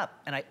mix it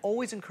up. And I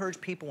always encourage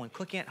people when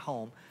cooking at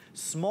home,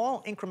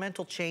 small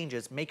incremental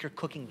changes make your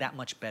cooking that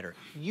much better.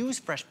 Use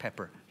fresh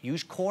pepper,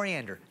 use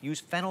coriander, use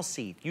fennel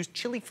seed, use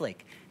chili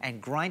flake, and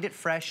grind it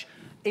fresh.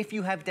 If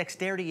you have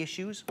dexterity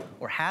issues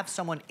or have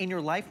someone in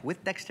your life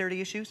with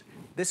dexterity issues,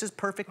 this is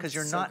perfect because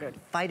you're not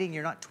fighting,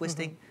 you're not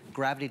twisting.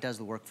 Gravity does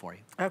the work for you.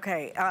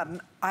 Okay,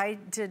 I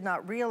did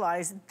not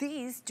realize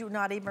these do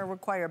not even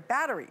require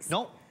batteries.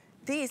 Nope.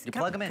 These,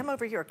 plug them in. Come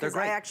over here, because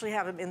I actually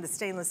have them in the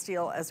stainless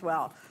steel as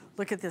well.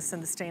 Look at this in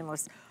the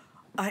stainless.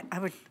 I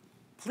would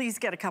please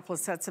get a couple of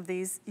sets of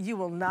these. You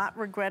will not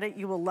regret it.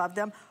 You will love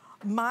them.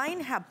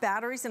 Mine have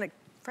batteries, and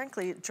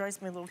frankly, it drives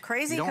me a little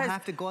crazy. You don't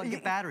have to go out and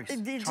get batteries.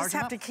 You just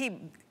have to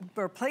keep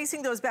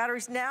replacing those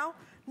batteries. Now,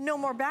 no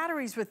more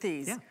batteries with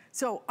these. Yeah.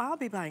 So I'll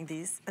be buying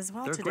these as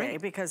well today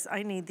because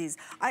I need these.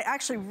 I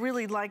actually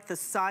really like the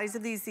size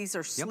of these. These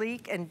are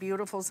sleek and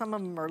beautiful. Some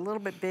of them are a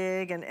little bit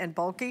big and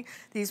bulky.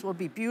 These will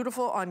be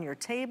beautiful on your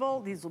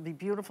table. These will be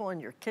beautiful in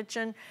your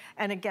kitchen.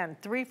 And again,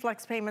 3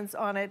 flex payments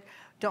on it.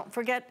 Don't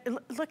forget,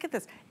 look at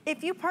this.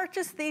 If you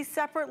purchase these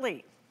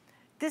separately,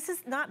 this is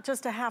not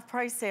just a half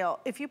price sale.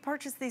 If you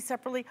purchase these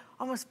separately,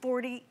 almost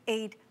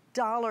 $48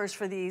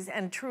 for these,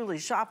 and truly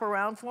shop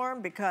around for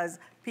them because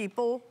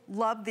people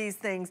love these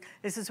things.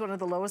 This is one of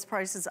the lowest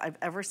prices I've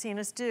ever seen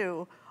us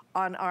do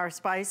on our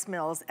spice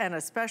mills, and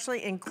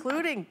especially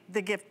including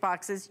the gift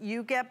boxes.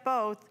 You get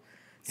both.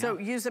 So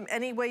use them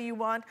any way you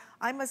want.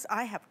 I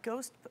have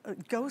ghost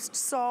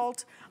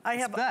salt.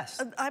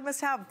 I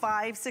must have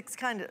 5, 6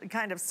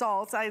 kind of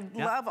salts. I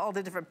love all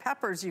the different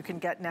peppers you can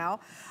get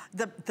now.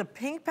 The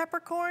pink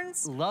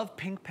peppercorns. Love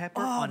pink pepper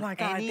on any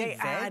God, they veg.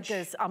 add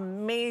this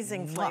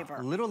amazing flavor.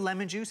 A little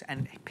lemon juice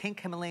and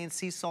pink Himalayan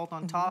sea salt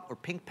on top, or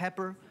pink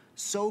pepper.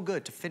 So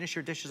good to finish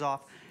your dishes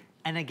off.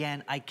 And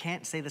again, I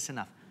can't say this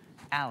enough.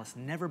 Alice,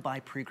 never buy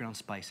pre-ground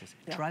spices.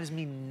 It drives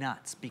me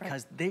nuts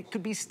because they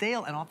could be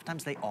stale, and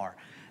oftentimes they are,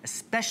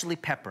 especially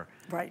pepper.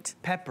 Right.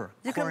 Pepper,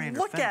 you coriander,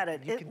 can look fennel.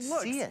 at it. It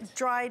looks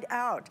dried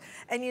out.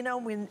 And you know,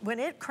 when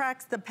it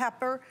cracks the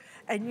pepper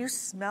and you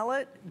smell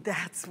it,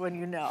 that's when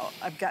you know.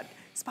 I've got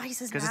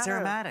spices matter. Because it's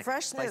aromatic.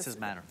 Freshness. Spices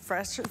matter.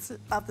 Freshness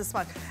of the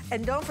spice.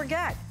 And don't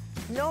forget,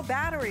 no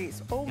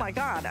batteries. Oh my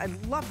God, I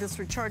love this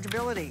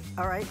rechargeability.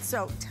 All right,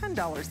 so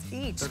 $10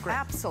 each.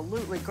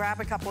 Absolutely, grab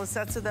a couple of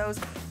sets of those.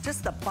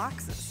 Just the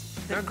boxes.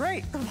 They're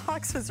great. The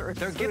boxes are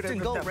They're gift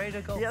and go, ready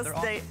to go. Yes,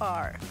 they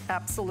are.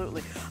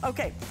 Absolutely.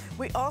 Okay,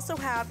 we also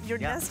have your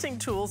nesting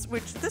tools,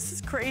 which this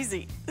is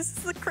crazy. This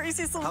is the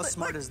craziest little How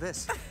smart is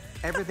this?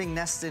 Everything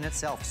nests in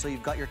itself. So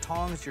you've got your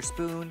tongs, your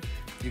spoon,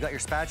 you got your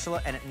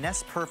spatula, and it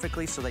nests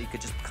perfectly so that you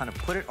could just kind of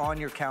put it on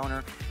your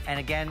counter. And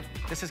again,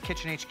 this is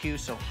KitchenHQ,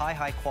 so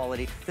high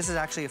quality. This is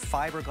actually a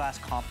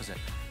fiberglass composite.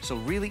 So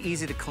really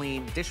easy to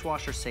clean,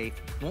 dishwasher safe,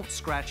 won't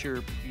scratch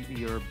your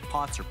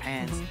pots or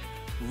pans.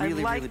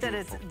 Really, I like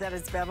really that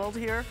it's beveled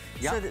here,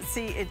 so that,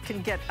 see, it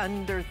can get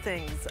under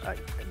things. Let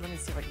me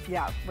see if I can,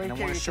 right and there. I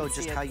want to show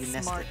just how you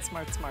nest it.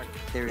 Smart.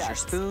 There's your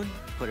spoon,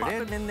 put it in.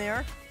 Pop them in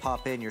there.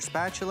 Pop in your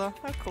spatula.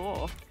 Oh,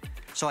 cool.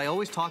 So I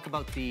always talk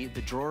about the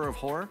drawer of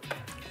horror.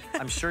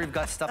 I'm sure you've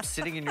got stuff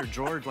sitting in your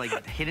drawer,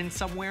 like hidden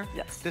somewhere.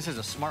 Yes. This is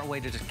a smart way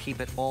to just keep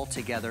it all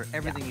together,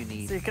 everything you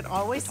need. So you can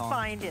always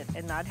find it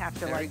and not have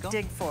to like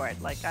dig for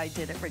it like I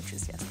did at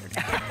Rich's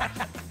yesterday.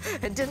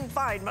 And didn't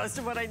find most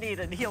of what I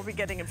needed. He'll be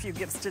getting a few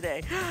gifts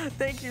today.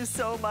 Thank you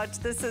so much.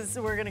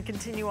 We're gonna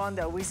continue on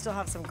though. We still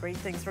have some great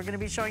things we're gonna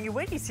be showing you.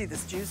 Wait till you see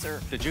this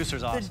juicer. The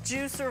juicer's awesome. The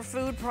juicer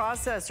food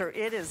processor.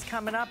 It is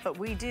coming up, but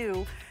we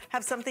do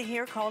have something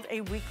here called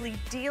a weekly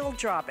deal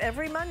drop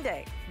every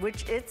Monday,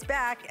 which it's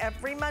back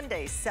every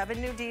Monday.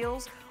 7 new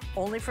deals,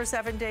 only for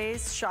 7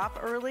 days. Shop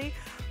early.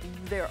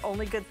 They're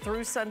only good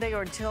through Sunday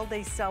or until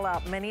they sell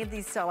out. Many of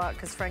these sell out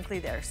because frankly,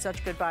 they're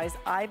such good buys.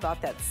 I bought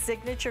that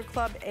Signature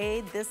Club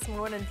A this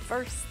morning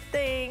first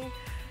thing.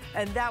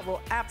 and that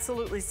will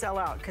absolutely sell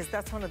out because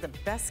that's one of the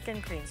best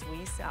skin creams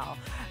we sell.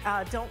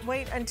 Don't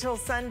wait until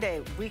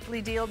Sunday.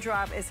 Weekly deal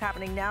drop is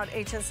happening now at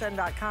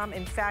hsn.com.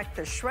 In fact,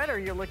 the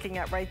shredder you're looking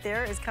at right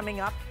there is coming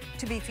up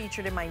to be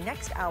featured in my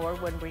next hour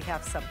when we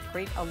have some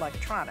great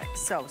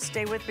electronics. So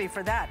stay with me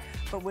for that.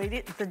 But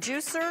wait, the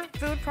juicer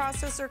food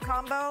processor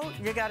combo,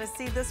 you got to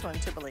see this one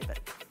to believe it.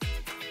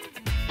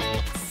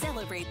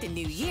 Celebrate the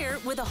new year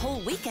with a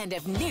whole weekend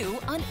of new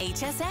on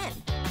HSN.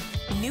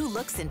 New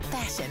looks and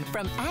fashion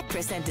from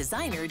actress and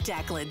designer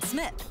Jaclyn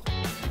Smith.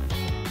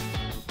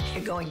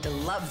 You're going to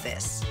love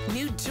this.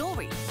 New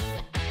jewelry.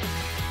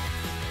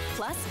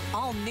 Plus,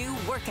 all new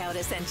workout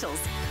essentials,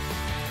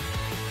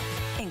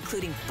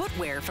 including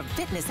footwear from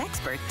fitness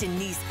expert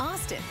Denise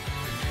Austin.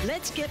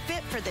 Let's get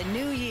fit for the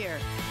new year.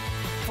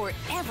 For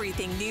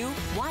everything new,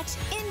 watch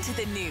Into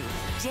the New,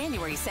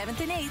 January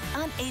 7th and 8th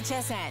on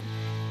HSN.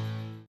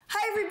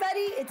 Hi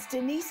everybody, it's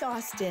Denise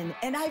Austin,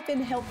 and I've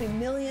been helping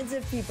millions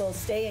of people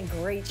stay in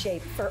great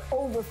shape for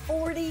over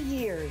 40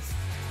 years.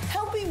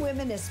 Helping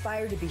women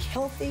aspire to be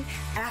healthy,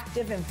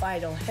 active, and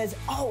vital has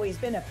always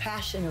been a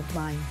passion of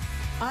mine.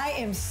 I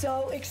am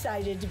so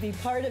excited to be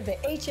part of the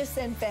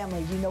HSN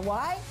family. You know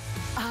why?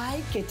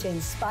 I get to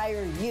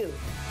inspire you.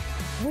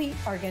 We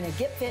are going to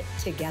get fit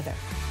together.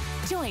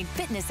 Join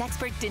fitness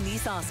expert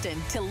Denise Austin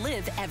to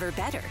live ever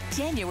better,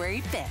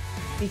 January 5th.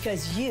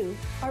 Because you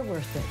are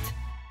worth it.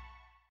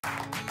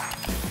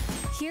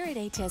 Here at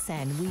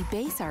HSN, we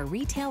base our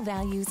retail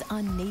values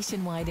on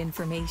nationwide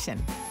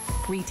information.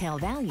 Retail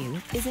value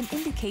is an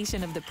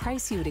indication of the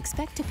price you would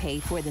expect to pay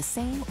for the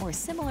same or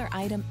similar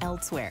item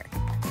elsewhere,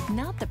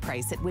 not the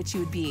price at which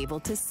you would be able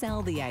to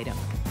sell the item.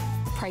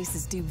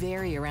 Prices do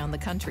vary around the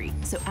country,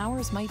 so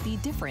ours might be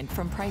different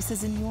from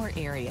prices in your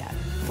area.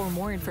 For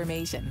more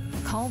information,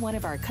 call one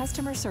of our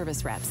customer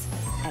service reps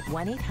at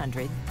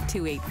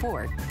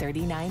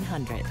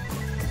 1-800-284-3900.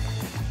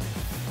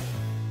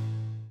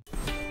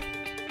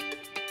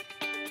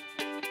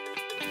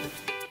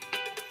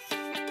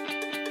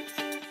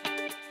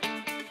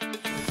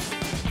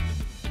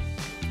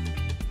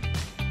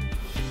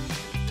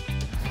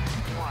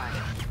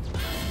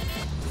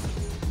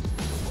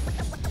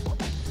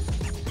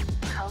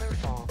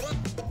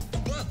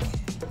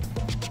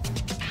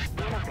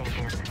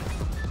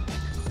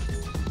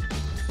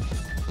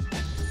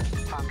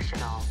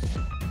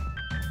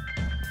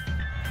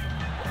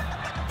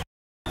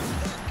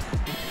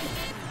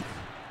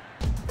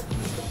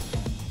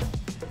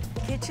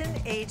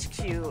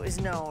 KitchenHQ is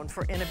known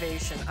for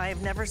innovation. I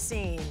have never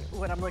seen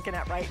what I'm looking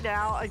at right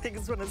now. I think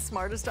it's one of the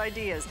smartest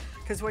ideas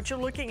because what you're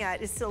looking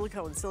at is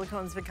silicone.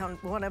 Silicone's become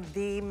one of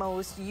the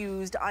most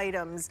used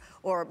items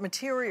or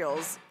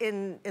materials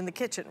in the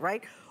kitchen,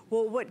 right?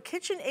 Well, what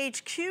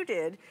KitchenHQ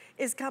did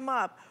is come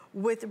up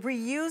with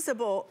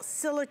reusable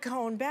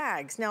silicone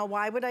bags. Now,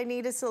 why would I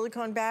need a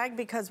silicone bag?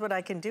 Because what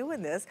I can do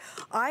in this,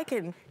 I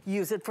can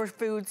use it for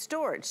food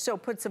storage. So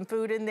put some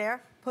food in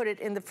there, put it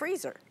in the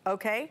freezer,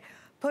 okay?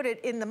 Put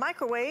it in the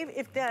microwave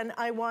if then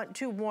I want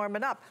to warm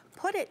it up.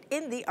 Put it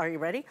in the, are you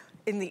ready?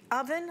 In the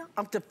oven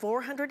up to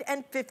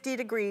 450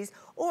 degrees,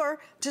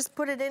 or just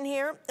put it in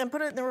here and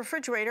put it in the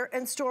refrigerator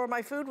and store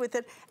my food with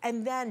it.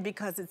 And then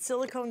because it's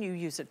silicone, you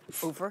use it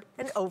over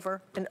and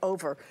over and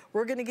over.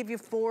 We're gonna give you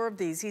 4 of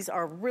these. These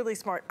are really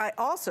smart. I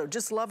also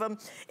just love them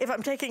if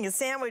I'm taking a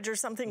sandwich or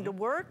something to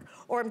work,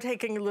 or I'm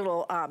taking a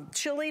little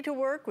chili to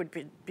work, would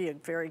be a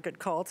very good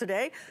call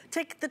today.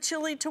 Take the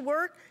chili to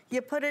work,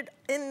 you put it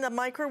in the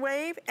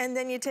microwave, and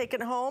then you take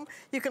it home.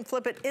 You can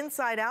flip it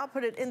inside out,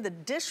 put it in the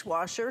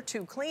dishwasher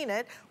to clean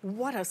it.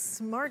 What a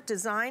smart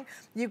design.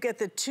 You get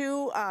the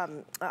 2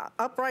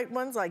 upright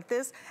ones like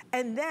this,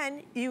 and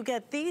then you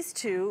get these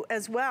 2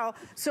 as well.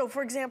 So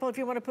for example, if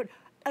you want to put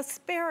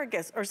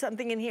asparagus or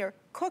something in here,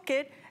 cook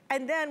it,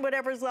 and then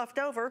whatever's left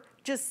over,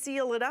 just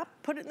seal it up,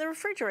 put it in the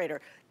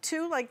refrigerator.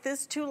 2 like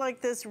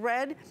this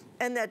red,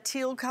 and that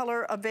teal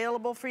color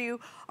available for you.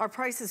 Our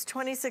price is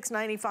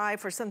 $26.95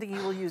 for something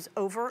you will use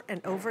over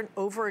and over and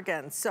over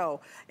again.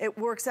 So it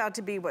works out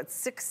to be, what,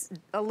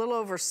 a little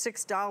over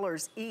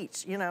 $6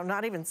 each, you know,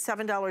 not even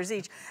 $7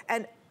 each.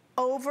 And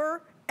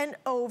over and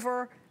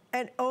over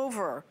and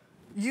over,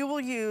 you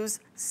will use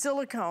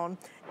silicone.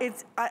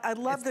 I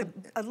love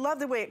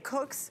the way it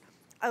cooks.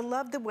 I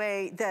love the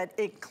way that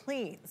it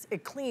cleans.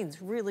 It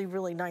cleans really,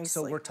 really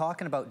nicely. So we're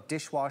talking about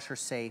dishwasher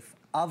safe,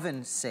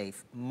 oven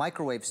safe,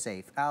 microwave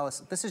safe.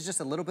 Alice, this is just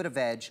a little bit of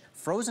veg,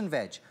 frozen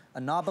veg,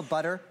 a knob of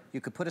butter.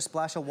 You could put a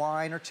splash of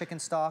wine or chicken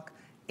stock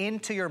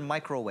into your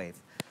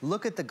microwave.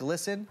 Look at the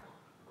glisten,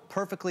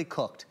 perfectly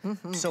cooked.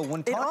 Mm-hmm. So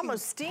when talking, it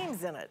almost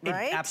steams in it,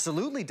 right? It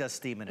absolutely does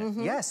steam in it,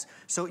 yes.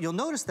 So you'll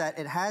notice that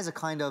it has a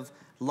kind of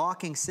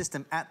locking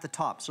system at the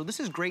top. So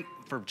this is great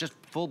for just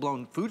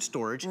full-blown food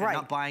storage and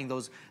not buying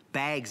those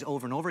bags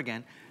over and over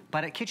again.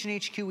 But at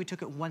KitchenHQ, we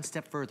took it one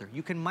step further.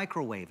 You can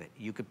microwave it.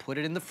 You could put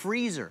it in the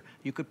freezer.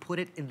 You could put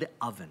it in the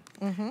oven.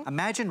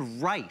 Imagine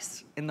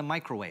rice in the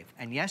microwave.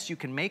 And yes, you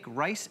can make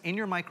rice in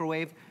your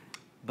microwave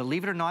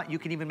Believe it or not, you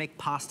can even make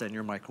pasta in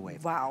your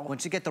microwave. Wow.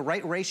 Once you get the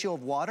right ratio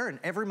of water, and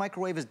every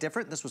microwave is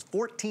different. This was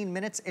 14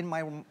 minutes in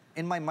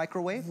my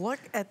microwave.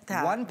 Look at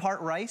that. 1 part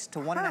rice to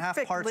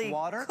 1.5 parts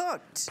water.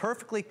 Cooked.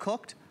 Perfectly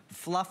cooked,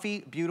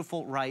 fluffy,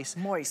 beautiful rice.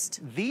 Moist.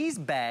 These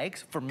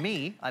bags, for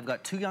me, I've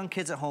got 2 young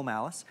kids at home,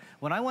 Alice.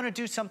 When I want to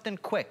do something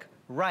quick,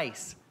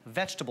 rice,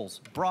 vegetables,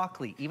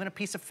 broccoli, even a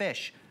piece of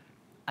fish,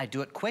 I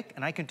do it quick,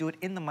 and I can do it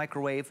in the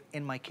microwave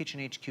in my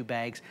KitchenHQ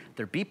bags.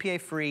 They're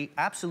BPA-free,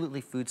 absolutely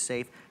food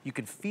safe. You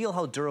can feel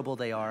how durable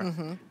they are.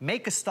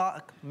 Make a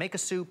stock, make a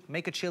soup,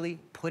 make a chili,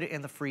 put it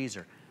in the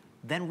freezer.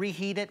 Then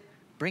reheat it,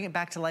 bring it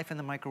back to life in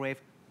the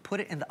microwave, put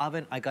it in the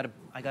oven. I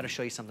gotta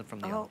show you something from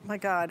the oven. Oh my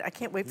God, I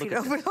can't wait for you to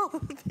open all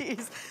of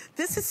these.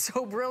 This is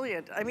so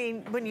brilliant. I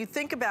mean, when you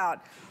think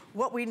about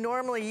what we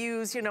normally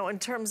use, you know, in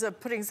terms of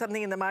putting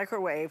something in the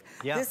microwave,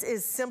 this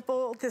is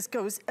simple. This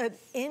goes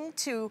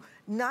into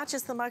not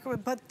just the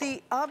microwave, but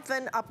the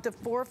oven up to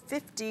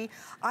 450.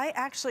 I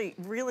actually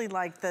really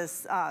like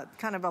this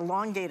kind of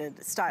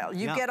elongated style.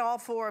 You get all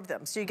 4 of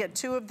them. So you get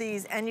 2 of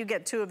these and you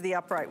get 2 of the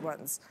upright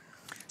ones.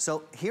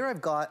 So here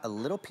I've got a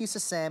little piece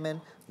of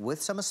salmon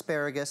with some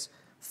asparagus,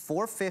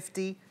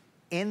 450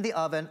 in the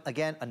oven.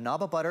 Again, a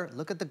knob of butter,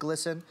 look at the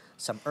glisten,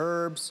 some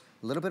herbs,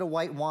 a little bit of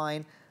white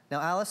wine. Now,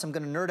 Alice, I'm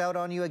gonna nerd out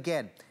on you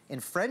again. In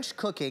French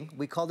cooking,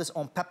 we call this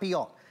en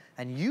papillon.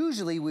 And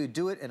usually we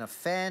do it in a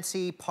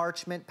fancy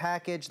parchment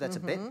package that's a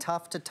bit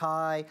tough to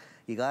tie.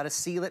 You gotta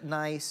seal it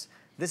nice.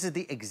 This is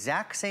the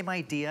exact same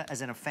idea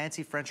as in a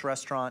fancy French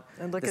restaurant.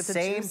 And look at the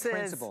same juices.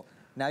 principle.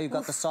 Now you've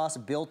got the sauce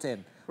built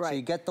in. So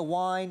you get the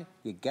wine,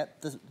 you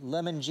get the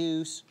lemon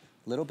juice,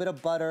 a little bit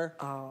of butter.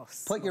 Oh,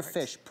 put your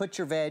fish, put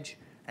your veg,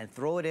 and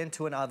throw it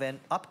into an oven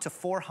up to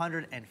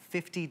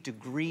 450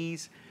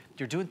 degrees.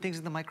 You're doing things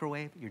in the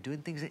microwave, you're doing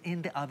things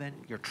in the oven,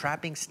 you're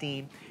trapping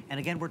steam. And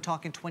again, we're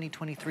talking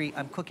 2023,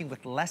 I'm cooking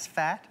with less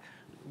fat,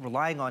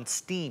 relying on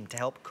steam to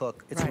help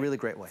cook. It's a really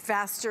great way.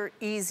 Faster,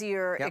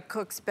 easier, it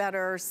cooks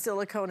better.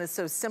 Silicone is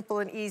so simple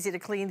and easy to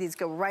clean. These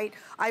go right,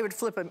 I would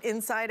flip them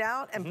inside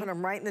out and put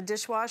them right in the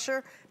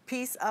dishwasher.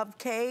 Piece of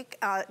cake,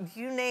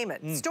 you name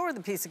it. Store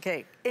the piece of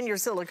cake in your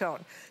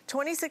silicone.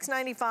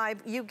 $26.95,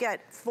 you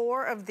get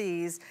 4 of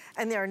these,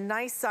 and they're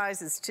nice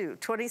sizes too.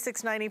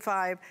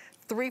 $26.95.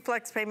 3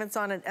 flex payments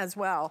on it as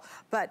well.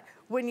 But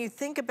when you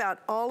think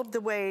about all of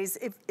the ways,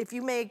 if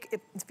you make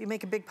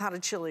a big pot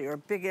of chili or a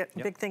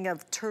big thing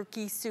of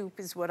turkey soup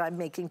is what I'm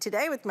making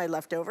today with my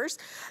leftovers,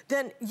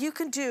 then you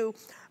can do,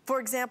 for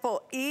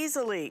example,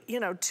 easily, you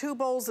know, 2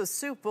 bowls of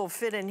soup will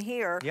fit in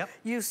here.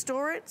 You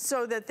store it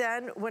so that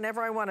then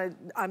whenever I want to,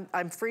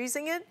 I'm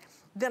freezing it,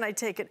 then I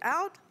take it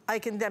out. I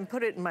can then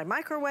put it in my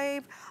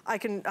microwave. I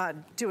can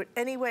do it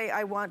any way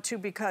I want to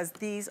because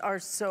these are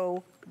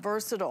so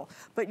versatile.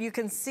 But you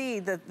can see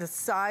the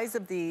size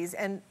of these,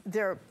 and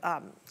they're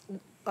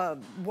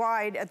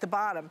wide at the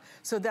bottom.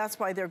 So that's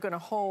why they're gonna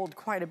hold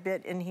quite a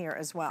bit in here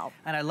as well.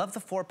 And I love the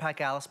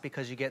 4-pack, Alice,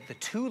 because you get the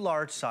 2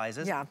 large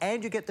sizes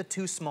and you get the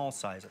 2 small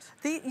sizes.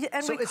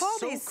 And so we call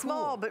these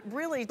small, but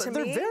really to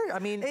me, very, I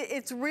mean,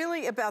 it's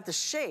really about the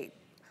shape.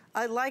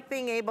 I like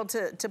being able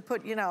to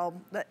put, you know,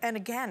 and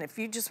again, if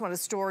you just want to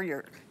store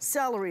your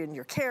celery and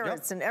your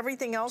carrots and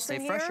everything else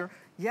in here. Fresher.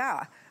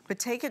 But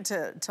take it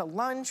to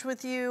lunch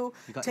with you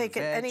take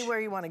it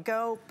anywhere you want to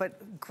go,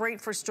 but great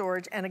for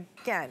storage. And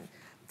again,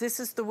 this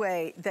is the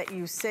way that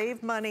you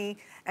save money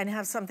and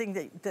have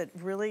something that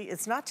really,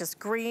 it's not just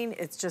green,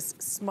 it's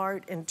just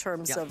smart in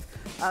terms of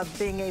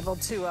being able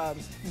to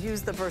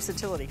use the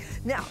versatility.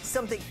 Now,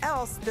 something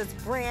else that's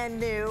brand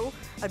new,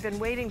 I've been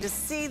waiting to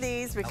see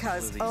these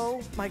because,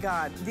 oh my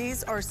God,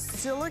 these are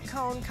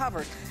silicone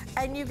covers.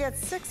 And you get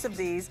 6 of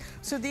these,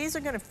 so these are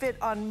gonna fit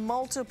on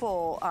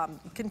multiple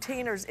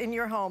containers in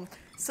your home.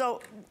 So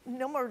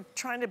no more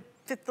trying to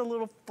fit the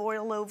little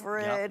foil over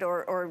it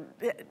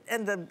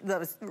and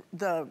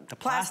the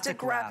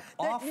plastic wrap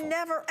that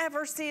never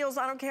ever seals.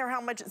 I don't care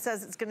how much it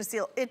says it's gonna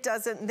seal. It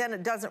doesn't, then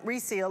it doesn't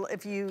reseal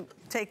if you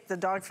take the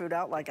dog food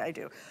out like I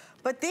do.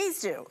 But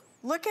these do.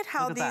 Look at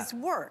how these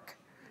work.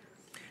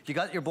 You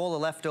got your bowl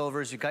of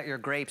leftovers, you got your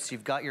grapes,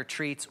 you've got your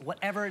treats,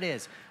 whatever it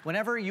is.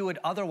 Whenever you would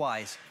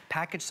otherwise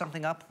package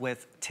something up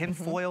with tin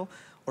foil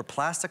or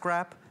plastic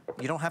wrap,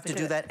 you don't have to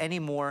do that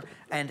anymore.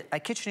 And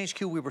at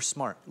KitchenHQ, we were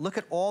smart. Look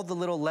at all the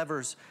little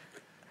levers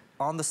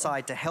on the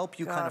side to help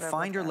you kind of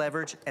find your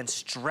leverage and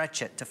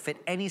stretch it to fit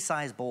any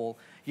size bowl.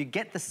 You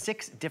get the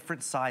 6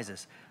 different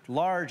sizes,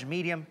 large,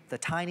 medium, the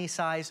tiny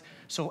size.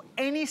 So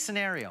any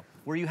scenario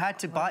where you had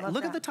to buy,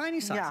 look at the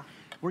tiny size.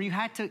 Where you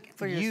had to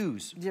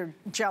use your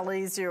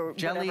jellies,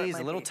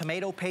 a little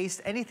tomato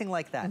paste, anything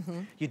like that.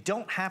 You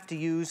don't have to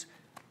use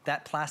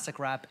that plastic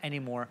wrap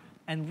anymore.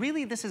 And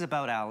really, this is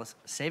about, Alice,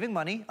 saving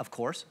money, of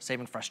course,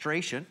 saving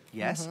frustration,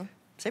 yes,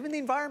 saving the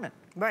environment.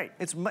 Right.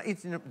 It's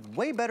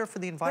way better for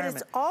the environment.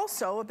 But it's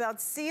also about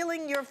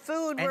sealing your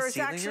food where it's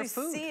actually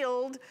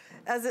sealed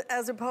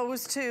as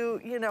opposed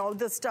to, you know,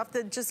 the stuff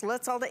that just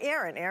lets all the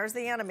air in. Air is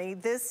the enemy.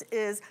 This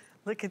is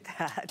Look at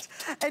that.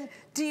 And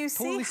do you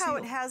see how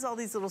it has all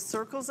these little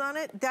circles on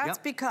it? That's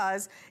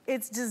because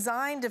it's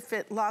designed to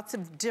fit lots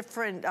of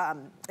different,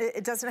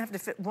 it doesn't have to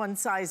fit one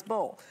size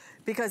bowl,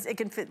 because it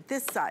can fit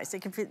this size,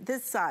 it can fit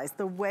this size.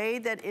 The way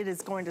that it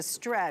is going to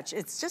stretch,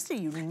 it's just a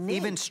unique.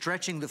 Even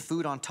stretching the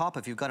food on top,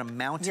 if you've got a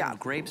mountain of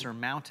grapes or a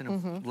mountain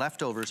of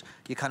leftovers,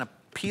 you kind of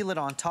peel it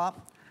on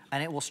top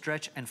and it will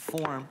stretch and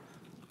form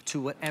to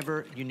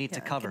whatever you need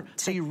to cover.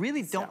 So you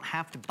really don't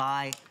have to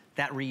buy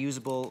that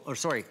reusable, or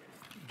sorry,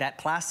 that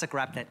plastic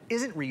wrap that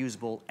isn't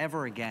reusable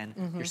ever again.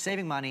 You're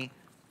saving money.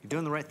 You're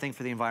doing the right thing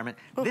for the environment.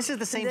 This is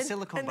the same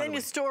silicone, by the way. And then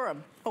you store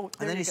them. Oh, there you go.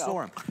 And then you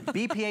store them.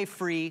 BPA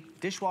free,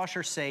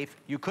 dishwasher safe.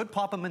 You could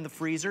pop them in the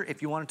freezer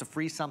if you wanted to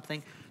freeze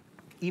something.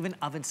 Even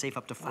oven safe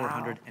up to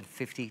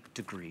 450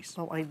 degrees.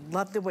 Oh, I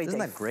love the way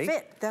they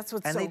fit. That's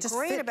what's so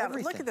great about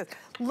it. Look at this.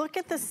 Look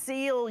at the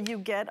seal you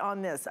get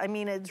on this. I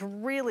mean, it's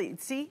really,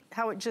 see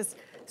how it just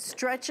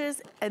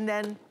stretches and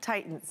then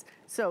tightens.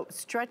 So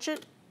stretch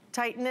it,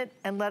 tighten it,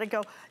 and let it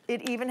go.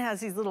 It even has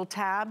these little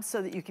tabs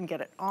so that you can get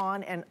it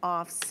on and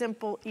off.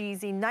 Simple,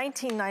 easy.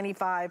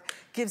 $19.95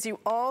 gives you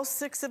all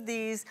 6 of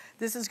these.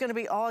 This is gonna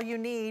be all you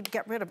need.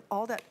 Get rid of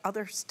all that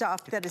other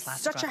stuff that is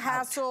such a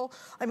hassle.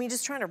 I mean,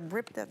 just trying to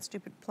rip that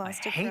stupid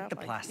plastic wrap. I hate the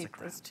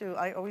plastic wrap. Too.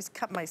 I always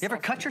cut myself. You ever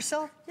cut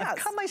yourself? Yes. I've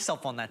cut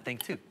myself on that thing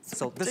too.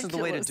 So this is the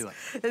way to do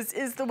it. This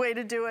is the way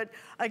to do it.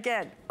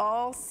 Again,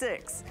 all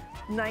 6.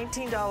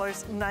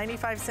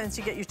 $19.95.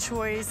 You get your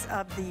choice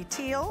of the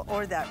teal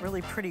or that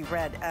really pretty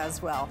red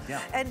as well.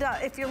 And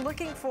if you're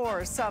looking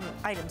for some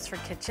items for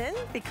kitchen,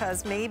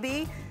 because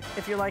maybe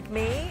if you're like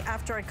me,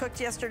 after I cooked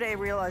yesterday, I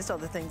realized all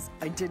the things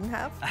I didn't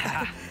have,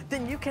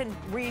 then you can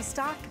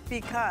restock,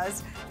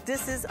 because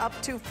this is up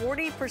to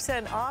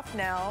 40% off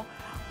now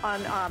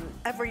on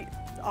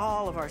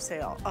all of our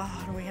sale.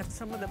 Oh, and we have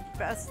some of the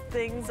best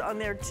things on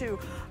there too.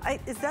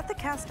 Is that the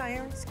cast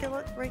iron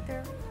skillet right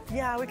there?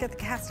 Yeah, we got the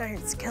cast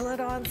iron skillet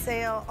on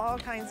sale, all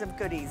kinds of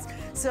goodies.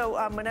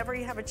 So whenever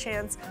you have a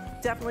chance,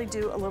 definitely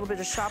do a little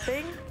bit of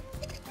shopping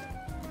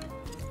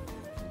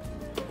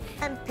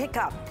and pick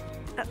up.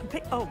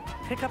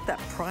 Pick up that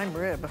prime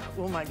rib.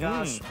 Oh my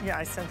gosh. Yeah,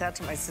 I sent that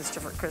to my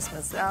sister for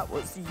Christmas. That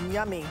was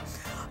yummy.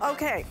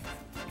 Okay.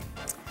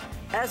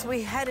 As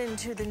we head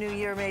into the new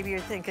year, maybe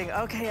you're thinking,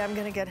 okay, I'm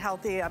gonna get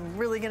healthy, I'm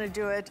really gonna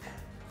do it.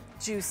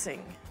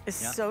 Juicing is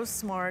so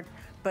smart,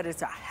 but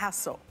it's a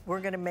hassle. We're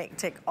gonna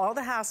take all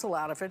the hassle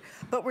out of it,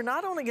 but we're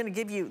not only gonna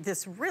give you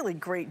this really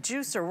great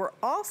juicer, we're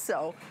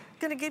also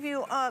gonna give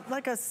you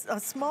like a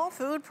small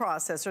food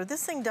processor.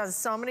 This thing does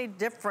so many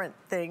different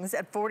things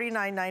at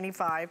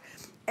 $49.95,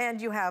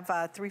 and you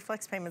have 3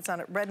 flex payments on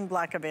it, red and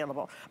black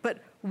available. But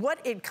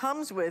what it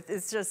comes with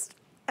is just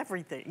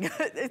everything.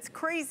 It's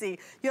crazy.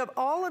 You have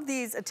all of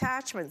these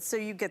attachments, so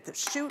you get the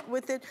chute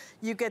with it,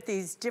 you get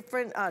these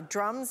different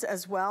drums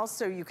as well,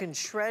 so you can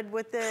shred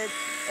with it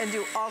and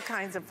do all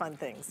kinds of fun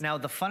things. Now,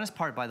 the funnest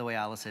part, by the way,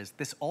 Alice, is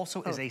this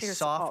also is a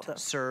soft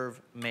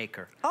serve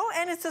maker. Oh,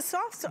 and it's a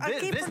soft serve. I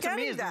keep forgetting that. This to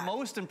me is the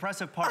most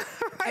impressive part.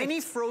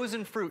 Any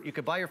frozen fruit, you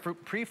could buy your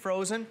fruit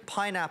pre-frozen,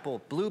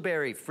 pineapple,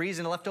 blueberry,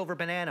 freezing leftover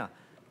banana.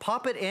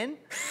 Pop it in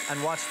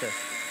and watch this.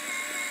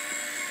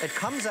 It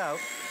comes out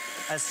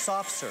as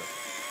soft serve.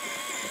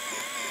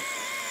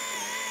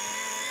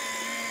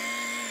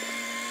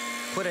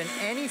 Put in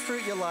any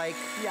fruit you like.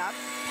 Yep.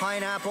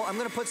 Pineapple. I'm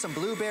gonna put some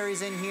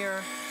blueberries in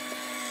here.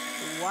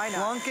 Why not?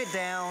 Plunk it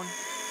down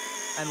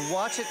and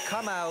watch it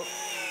come out.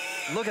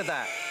 Look at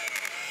that.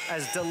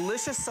 As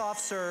delicious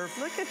soft serve.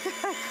 Look at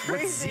that.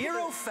 With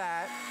 0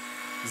 fat,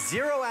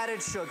 0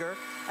 added sugar.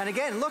 And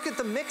again, look at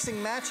the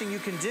mixing, matching you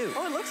can do.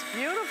 Oh, it looks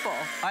beautiful.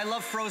 I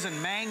love frozen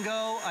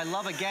mango. I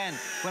love, again,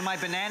 when my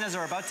bananas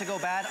are about to go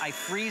bad, I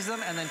freeze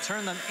them and then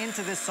turn them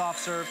into this soft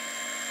serve.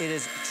 It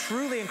is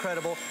truly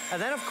incredible.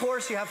 And then, of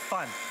course, you have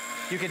fun.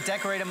 You can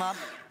decorate them up,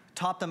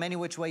 top them any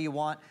which way you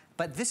want.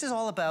 But this is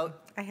all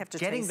about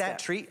getting that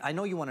treat. I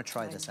know you want to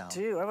try this out. I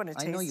do. I want to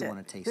taste it. I know you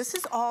want to taste it. This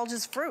is all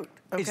just fruit,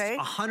 okay?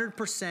 It's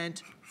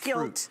 100%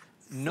 fruit.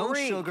 Guilt-free. No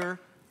sugar,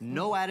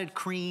 no added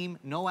cream,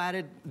 no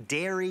added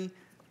dairy.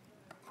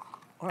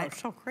 Oh,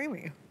 it's so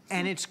creamy.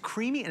 And it's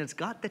creamy, and it's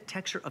got the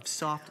texture of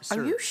soft serve.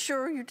 Are you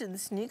sure you didn't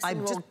sneak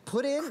some just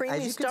put in,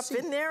 creamy stuff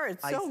in there?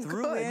 It's so good. I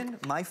threw in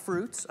my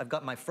fruits. I've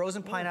got my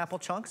frozen pineapple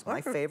chunks,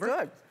 my favorite.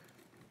 Good.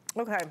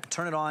 Okay.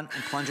 Turn it on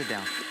and plunge it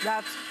down.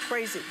 That's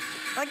crazy.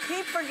 I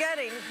keep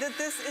forgetting that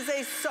this is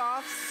a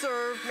soft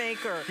serve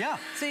maker. Yeah.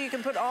 So you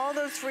can put all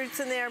those fruits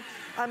in there.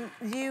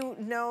 You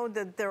know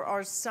that there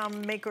are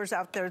some makers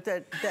out there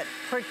that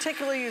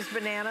particularly use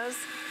bananas.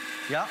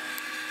 Yeah.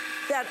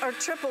 That are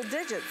triple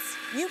digits.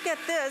 You get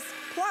this,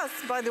 plus,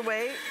 by the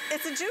way,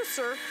 it's a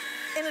juicer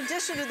in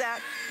addition to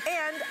that,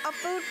 and a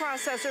food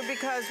processor,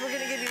 because we're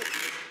gonna give you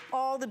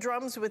all the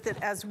drums with it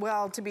as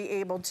well to be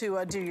able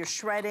to do your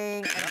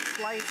shredding and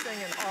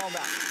slicing and all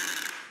that.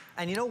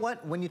 And you know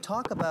what? When you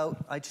talk about,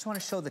 I just want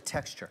to show the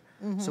texture.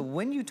 So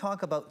when you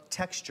talk about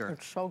texture,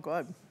 it's so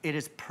good. It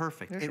is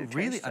perfect. It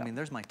really, I mean,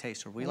 there's my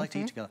taster. We like to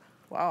eat together.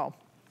 Wow.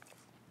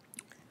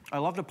 I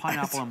love the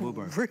pineapple and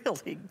blueberry.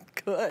 Really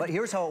good. But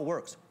here's how it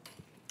works.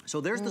 So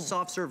there's the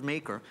soft serve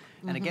maker.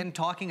 And again,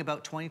 talking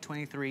about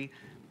 2023,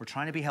 we're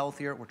trying to be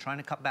healthier. We're trying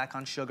to cut back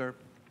on sugar,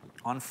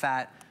 on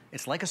fat.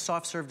 It's like a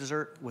soft serve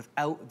dessert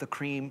without the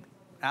cream.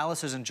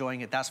 Alice is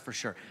enjoying it, that's for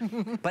sure.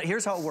 But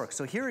here's how it works.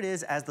 So here it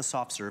is as the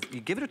soft serve. You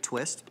give it a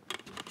twist,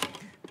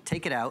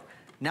 take it out.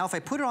 Now if I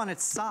put it on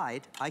its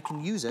side, I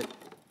can use it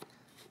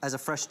as a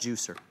fresh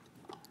juicer.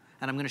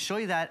 And I'm gonna show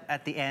you that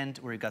at the end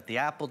where you've got the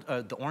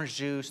the orange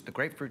juice, the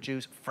grapefruit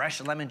juice, fresh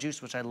lemon juice,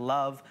 which I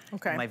love,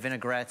 my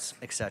vinaigrettes,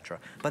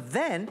 etc. But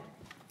then,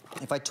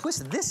 if I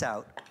twist this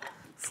out,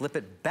 flip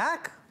it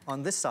back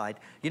on this side,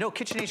 you know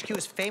KitchenHQ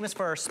is famous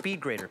for our speed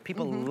grater.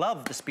 People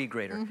love the speed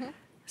grater.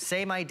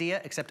 Same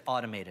idea, except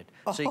automated.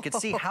 So you can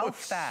see how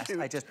fast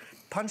I just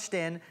punched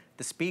in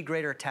the speed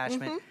grater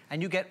attachment,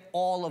 and you get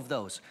all of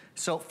those.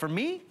 So for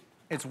me,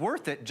 it's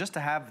worth it just to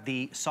have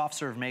the soft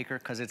serve maker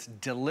because it's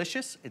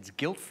delicious, it's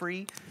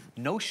guilt-free,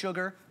 no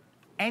sugar.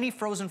 Any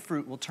frozen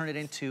fruit will turn it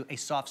into a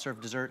soft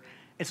serve dessert.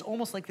 It's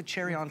almost like the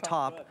cherry on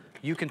top.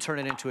 You can turn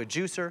it into a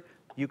juicer.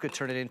 You could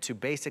turn it into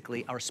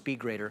basically our speed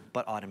grater,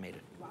 but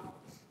automated.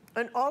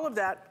 And all of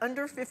that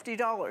under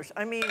 $50.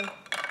 I mean,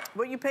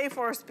 what you pay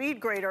for a speed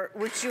grater,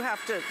 which you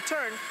have to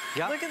turn.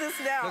 Look at this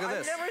now. Look at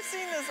this. I've never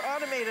seen this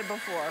automated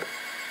before.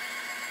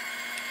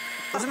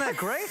 Isn't that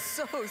great?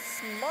 So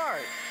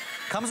smart.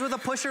 Comes with a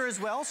pusher as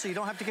well, so you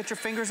don't have to get your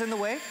fingers in the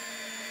way.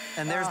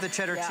 And there's the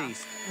cheddar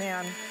cheese.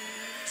 Man.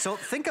 So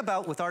think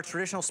about with our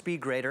traditional speed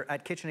grater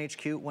at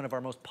KitchenHQ, one of our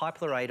most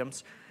popular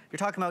items. You're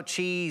talking about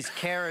cheese,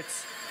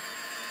 carrots,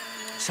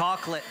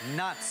 chocolate,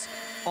 nuts,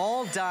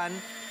 all done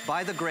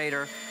by the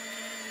grater.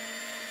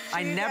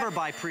 I never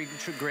buy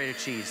pre-grated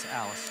cheese,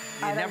 Alice.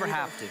 You never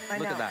have to.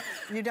 Look at that.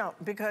 You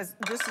don't, because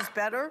this is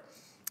better.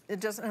 It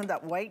doesn't have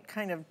that white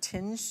kind of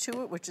tinge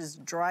to it, which is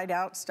dried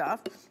out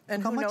stuff.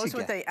 And who knows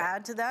what they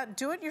add to that?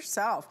 Do it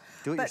yourself.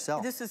 Do it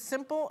yourself. This is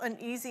simple and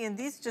easy, and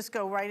these just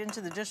go right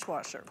into the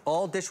dishwasher.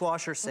 All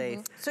dishwasher safe.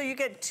 So you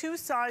get two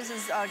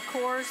sizes,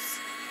 coarse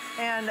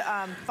and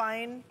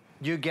fine.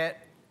 You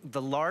get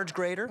the large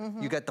grater,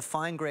 you get the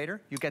fine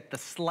grater, you get the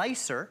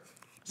slicer.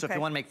 So if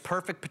you want to make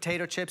perfect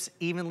potato chips,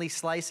 even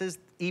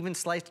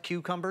sliced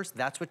cucumbers,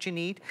 that's what you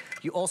need.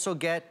 You also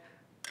get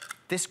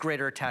this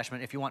grater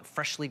attachment if you want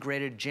freshly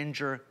grated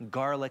ginger,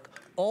 garlic.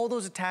 All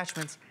those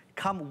attachments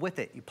come with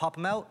it. You pop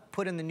them out,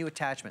 put in the new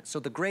attachment. So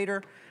the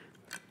grater,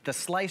 the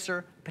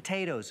slicer,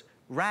 potatoes,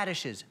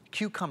 radishes,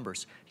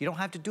 cucumbers. You don't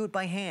have to do it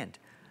by hand.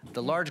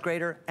 The large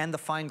grater and the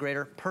fine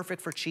grater,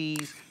 perfect for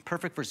cheese,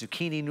 perfect for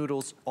zucchini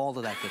noodles, all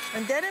of that good stuff.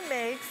 And then it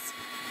makes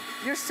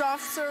your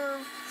soft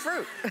serve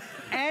fruit.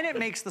 And it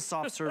makes the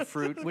soft serve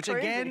fruit, which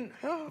again,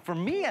 for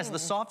me as the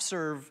soft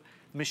serve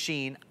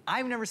machine,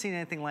 I've never seen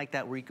anything like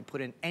that where you could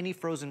put in any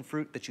frozen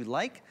fruit that you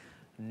like,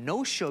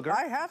 no sugar.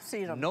 I have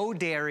seen them. No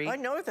dairy. I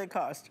know what they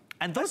cost.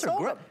 And those are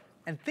great.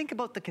 And think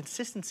about the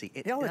consistency.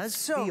 It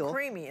does feel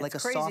creamy. like a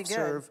soft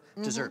serve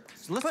dessert.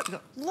 So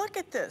look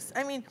at this.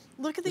 I mean,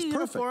 look at the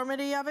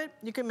uniformity of it.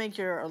 You can make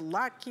your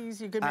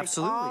latkes. You can make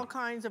all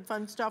kinds of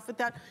fun stuff with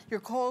that. Your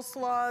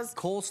coleslaws.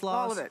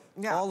 All of it.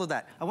 Yeah. All of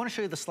that. I want to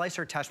show you the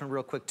slicer attachment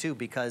real quick too,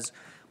 because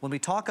when we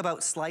talk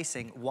about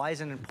slicing, why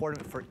is it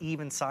important for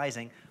even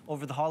sizing?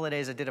 Over the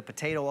holidays, I did a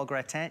potato au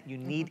gratin. You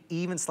need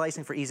even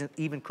slicing for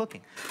even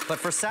cooking. But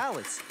for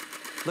salads,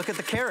 look at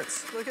the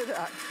carrots. Look at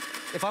that.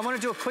 If I want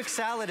to do a quick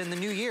salad in the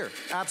new year,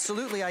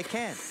 absolutely I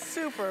can.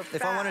 Super fast.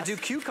 If I want to do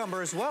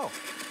cucumber as well,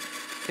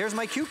 here's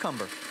my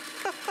cucumber.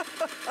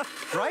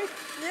 Right?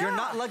 Yeah. You're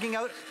not lugging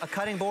out a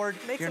cutting board.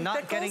 You're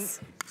not getting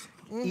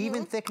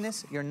even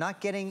thickness. You're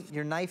not getting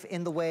your knife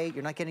in the way.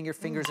 You're not getting your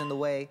fingers in the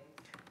way.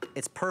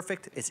 It's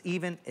perfect, it's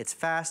even, it's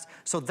fast.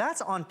 So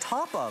that's on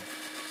top of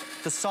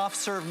the soft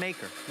serve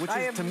maker, which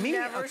is to me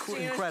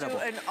incredible.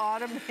 An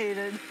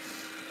automated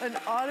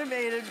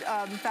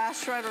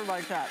fast shredder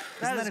like that.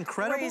 Isn't that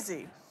incredible?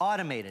 Crazy.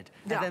 Automated.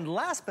 Yeah. And then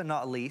last but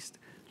not least,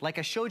 like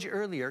I showed you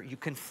earlier, you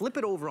can flip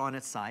it over on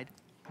its side,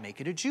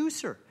 make it a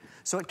juicer.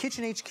 So at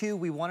KitchenHQ,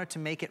 we wanted to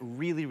make it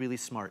really, really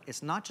smart.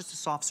 It's not just a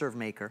soft serve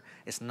maker.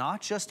 It's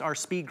not just our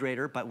speed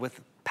grater, but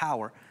with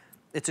power.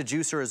 It's a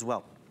juicer as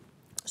well.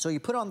 So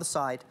you put it on the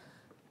side,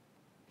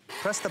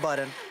 press the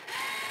button,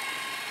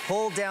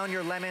 hold down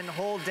your lemon,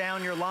 hold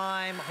down your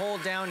lime,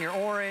 hold down your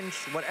orange,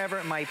 whatever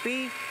it might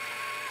be.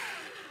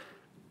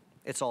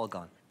 It's all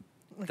gone.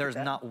 There's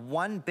not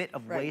one bit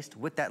of waste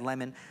with that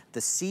lemon.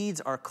 The seeds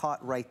are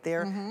caught right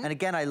there. And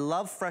again, I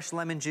love fresh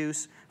lemon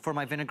juice for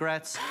my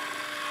vinaigrettes,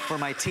 for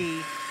my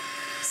tea,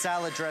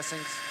 salad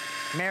dressings,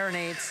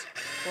 marinades.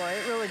 Boy,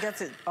 it really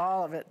gets it,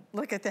 all of it.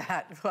 Look at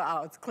that.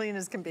 Wow, it's clean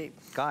as can be.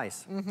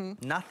 Guys,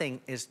 nothing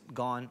is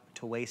gone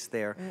to waste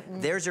there.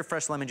 There's your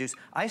fresh lemon juice.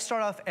 I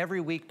start off every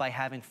week by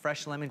having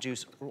fresh lemon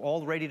juice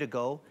all ready to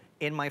go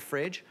in my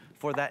fridge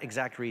for that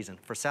exact reason,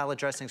 for salad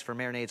dressings, for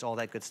marinades, all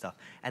that good stuff.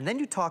 And then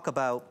you talk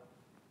about,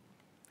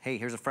 hey,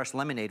 here's a fresh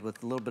lemonade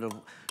with a little bit of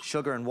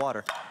sugar and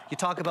water. You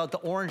talk about the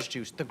orange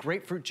juice, the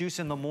grapefruit juice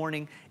in the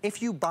morning.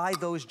 If you buy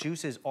those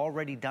juices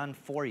already done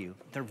for you,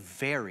 they're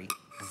very,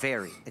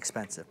 very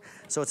expensive.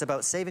 So it's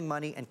about saving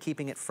money and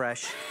keeping it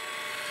fresh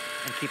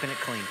and keeping it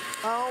clean.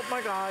 Oh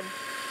my God.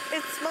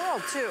 It's small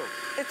too.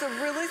 It's a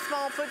really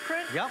small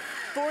footprint. Yep.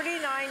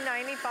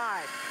 $49.95.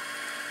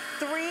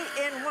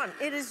 3-in-1.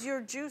 It is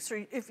your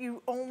juicer if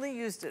you only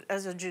used it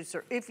as a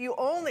juicer. If you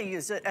only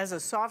use it as a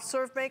soft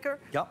serve maker,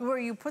 where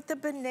you put the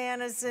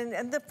bananas in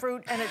and the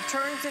fruit and it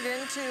turns it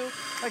into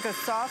like a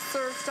soft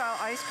serve style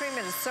ice cream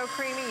and it's so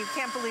creamy, you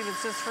can't believe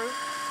it's just fruit.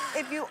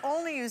 If you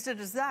only used it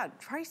as that,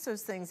 price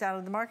those things out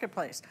of the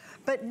marketplace.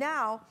 But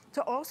now,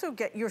 to also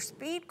get your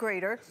speed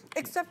grater,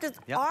 except it's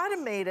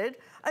automated,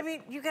 I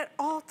mean, you get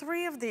all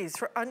 3 of these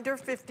for under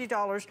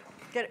 $50.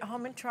 Get it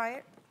home and try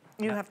it.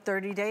 You have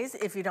 30 days.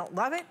 If you don't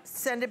love it,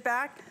 send it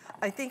back.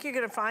 I think you're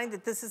gonna find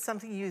that this is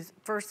something you use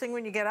first thing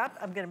when you get up.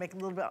 I'm gonna make a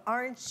little bit of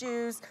orange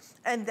juice,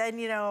 and then,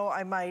 you know,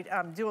 I might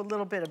do a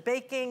little bit of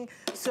baking.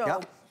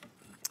 So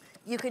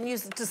you can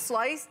use it to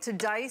slice, to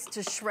dice,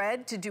 to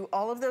shred, to do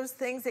all of those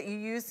things that you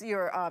use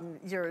your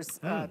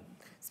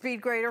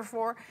speed grater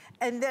for.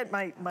 And then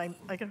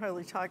I can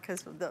hardly talk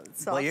because of the soft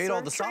serve. Well, you ate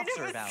all the soft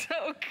serve out.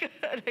 So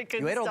good.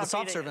 You ate all the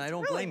soft serve, and I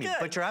don't blame you,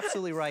 but you're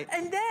absolutely right.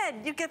 And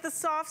then you get the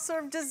soft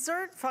serve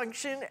dessert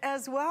function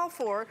as well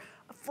for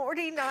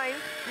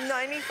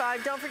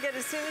 $49.95. Don't forget,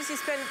 as soon as you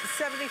spend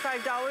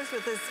 $75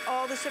 with this,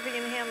 all the shipping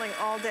and handling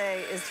all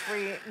day is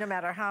free, no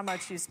matter how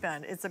much you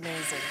spend. It's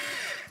amazing.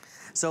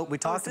 So we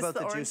talked about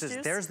the juices.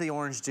 Juice? There's the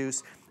orange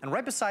juice. And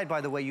right beside, by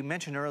the way, you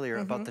mentioned earlier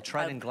about the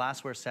Trident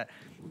glassware set.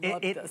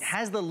 It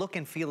has the look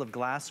and feel of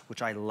glass,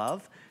 which I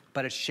love,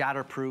 but it's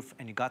shatterproof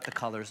and you got the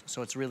colors,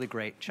 so it's really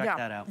great. Check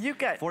that out. You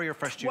get for your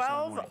fresh juice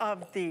 12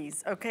 of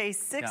these, okay?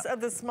 6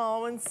 of the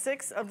small ones,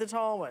 6 of the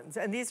tall ones,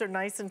 and these are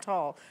nice and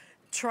tall.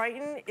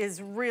 Triton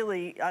is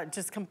really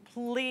just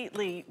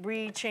completely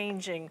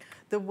re-changing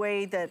the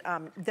way that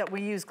that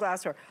we use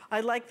glassware. I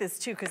like this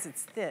too because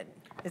it's thin.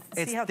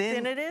 See how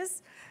thin it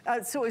is?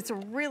 So it's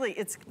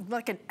it's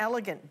like an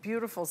elegant,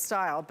 beautiful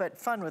style, but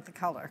fun with the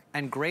color.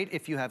 And great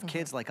if you have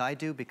kids like I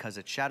do because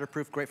it's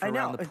shatterproof, great for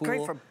around the pool. It's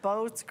great for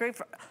boats, great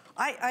for,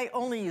 I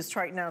only use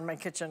Triton now in my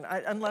kitchen,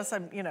 unless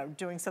I'm, you know,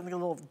 doing something a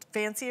little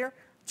fancier.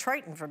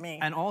 Triton for me.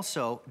 And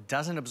also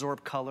doesn't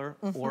absorb color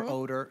or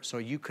odor, so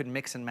you could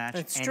mix and match.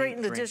 It's straight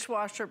in the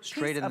dishwasher.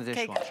 Straight in the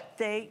dishwasher.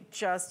 They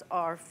just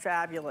are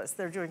fabulous.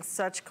 They're doing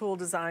such cool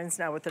designs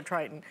now with the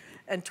Triton,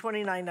 and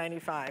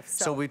 $29.95.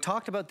 So we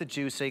talked about the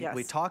juicing.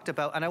 We talked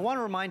about, and I want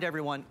to remind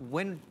everyone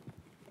when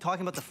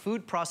talking about the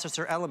food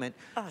processor element,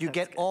 you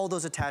get all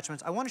those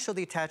attachments. I want to show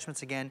the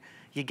attachments again.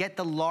 You get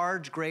the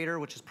large grater,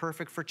 which is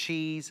perfect for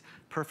cheese,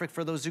 perfect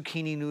for those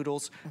zucchini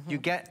noodles. You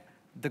get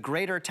the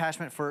grater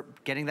attachment for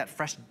getting that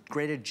fresh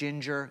grated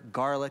ginger,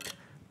 garlic.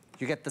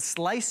 You get the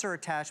slicer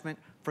attachment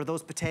for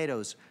those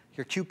potatoes,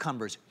 your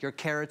cucumbers, your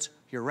carrots,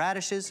 your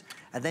radishes,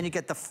 and then you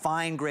get the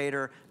fine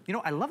grater. You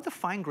know, I love the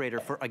fine grater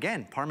for,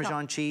 again,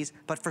 Parmesan cheese,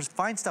 but for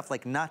fine stuff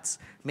like nuts,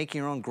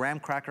 making your own graham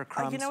cracker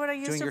crumbs, you know what I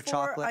used doing it your for?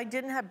 chocolate. I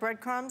didn't have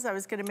breadcrumbs. I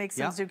was gonna make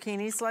some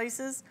zucchini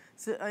slices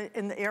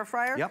in the air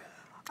fryer.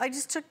 I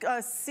just took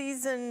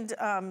seasoned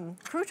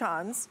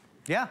croutons,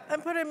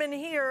 and put them in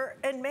here,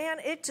 and man,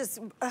 it just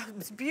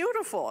it's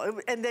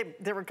beautiful. And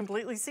they were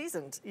completely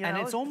seasoned. You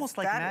know? It's almost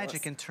like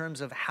magic in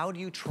terms of how do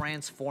you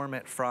transform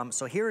it from,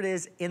 so here it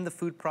is in the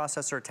food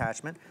processor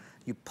attachment.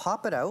 You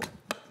pop it out,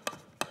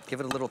 give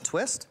it a little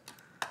twist.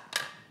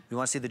 You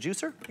want to see the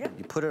juicer?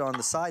 You put it on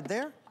the side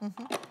there,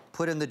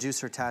 put in the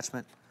juicer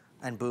attachment,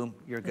 and boom,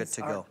 you're good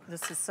to go.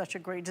 This is such a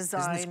great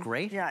design. Isn't this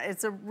great? Yeah,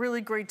 it's a really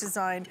great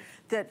design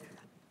that,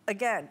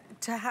 again,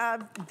 to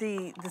have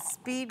the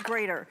speed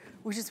grater,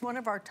 which is one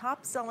of our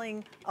top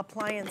selling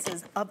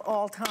appliances of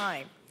all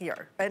time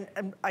here.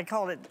 And I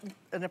call it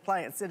an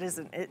appliance, it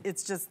isn't.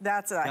 It's just,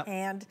 that's a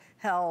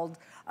handheld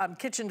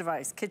kitchen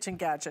device, kitchen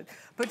gadget.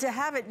 But to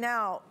have it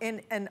now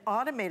in an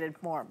automated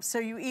form, so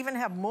you even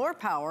have more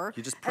power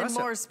and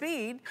more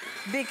speed,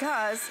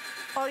 because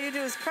all you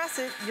do is press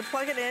it, you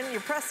plug it in, you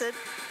press it,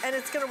 and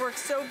it's gonna work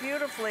so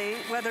beautifully,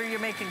 whether you're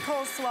making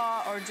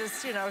coleslaw or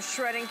just, you know,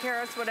 shredding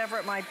carrots, whatever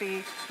it might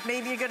be.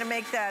 Maybe you're gonna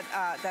make that,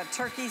 that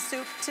turkey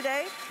soup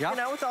today, you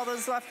know, with all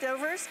those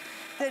leftovers.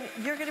 Then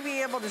you're gonna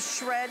be able to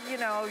shred, you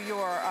know,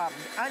 your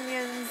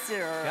onions,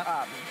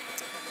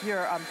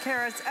 your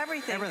carrots,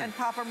 everything, and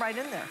pop them right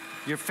in there.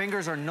 Your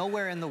fingers are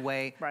nowhere in the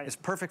way. It's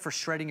perfect for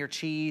shredding your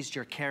cheese,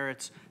 your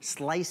carrots,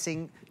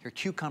 slicing your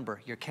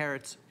cucumber, your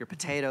carrots, your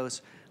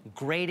potatoes,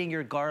 grating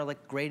your garlic,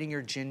 grating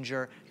your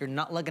ginger. You're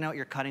not lugging out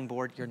your cutting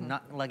board. You're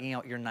not lugging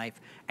out your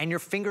knife. And your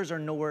fingers are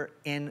nowhere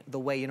in the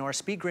way. You know, our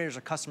speed graters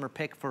are customer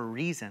pick for a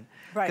reason.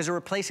 Because they're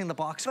replacing the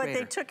box grater. But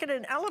they took it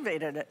and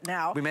elevated it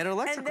now. We made it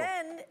electrical.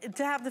 And then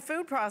to have the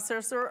food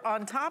processor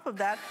on top of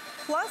that,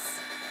 plus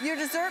your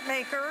dessert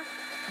maker,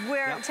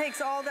 where it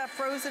takes all that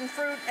frozen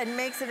fruit and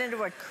makes it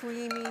into a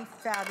creamy,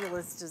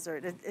 fabulous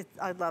dessert.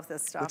 I love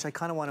this stuff. Which I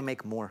kind of want to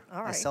make more.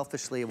 I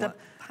selfishly want. The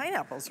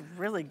pineapple's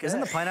really good. Isn't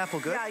the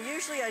pineapple good? Yeah,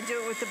 usually I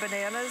do it with the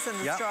bananas and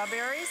the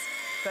strawberries,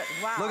 but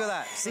wow. Look at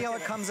that. See how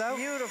it comes out?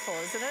 Beautiful,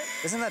 isn't it?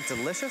 Isn't that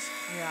delicious?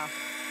 Yeah,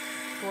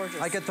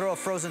 gorgeous. I could throw a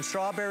frozen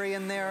strawberry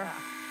in there,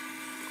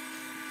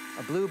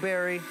 a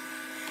blueberry,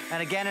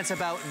 and again, it's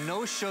about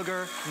no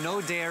sugar, no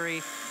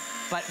dairy,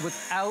 but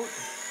without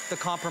the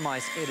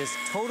compromise. It is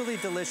totally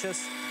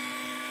delicious,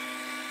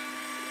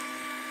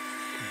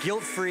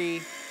 guilt-free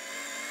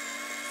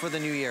for the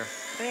new year.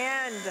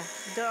 And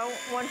don't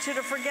want you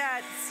to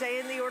forget, stay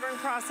in the ordering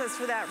process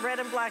for that red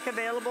and black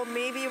available.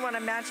 Maybe you want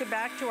to match it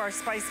back to our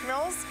Spice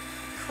Mills.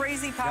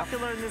 Crazy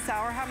popular in this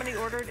hour. How many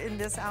ordered in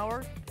this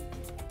hour?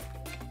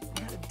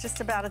 Just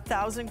about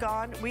 1,000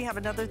 gone. We have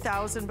another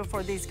 1,000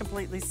 before these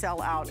completely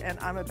sell out, and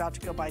I'm about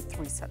to go buy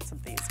 3 sets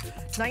of these.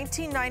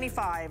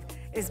 $19.95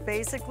 is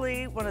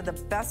basically one of the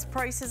best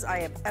prices I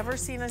have ever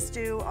seen us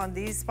do on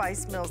these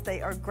Spice Mills.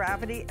 They are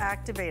gravity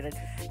activated,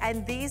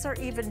 and these are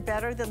even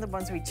better than the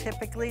ones we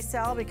typically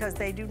sell because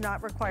they do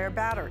not require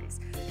batteries.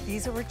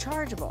 These are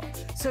rechargeable,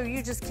 so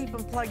you just keep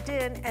them plugged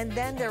in, and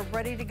then they're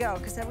ready to go.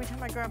 Because every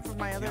time I grab from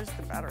my others,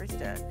 the battery's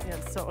dead. Yeah,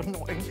 it's so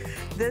annoying.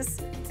 This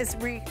is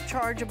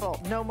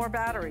rechargeable, no more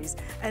batteries,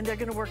 and they're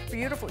gonna work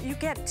beautiful. You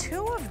get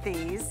 2 of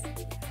these,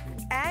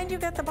 and you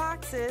get the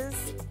boxes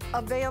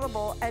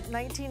available at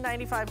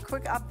 $19.95.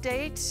 Quick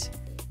update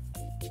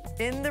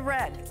in the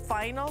red,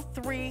 final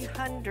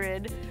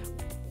 300.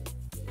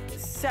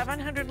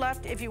 700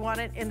 left if you want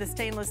it in the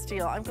stainless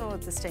steel. I'm going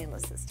with the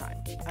stainless this time.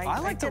 I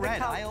like the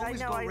red. I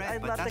always go red, I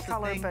but love that's the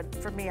color, thing. but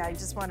for me, I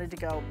just wanted to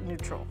go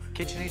neutral.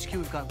 KitchenHQ,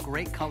 we've got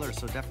great colors,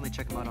 so definitely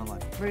check them out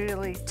online.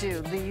 Really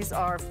do. These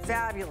are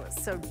fabulous.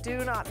 So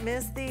do not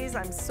miss these.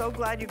 I'm so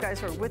glad you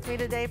guys were with me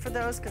today for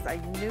those because I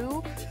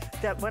knew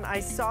that when I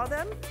saw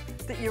them,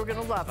 that you're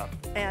gonna love them.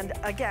 And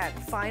again,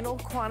 final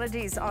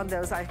quantities on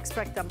those. I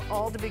expect them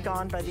all to be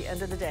gone by the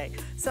end of the day.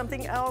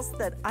 Something else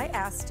that I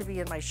asked to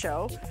be in my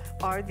show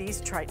are these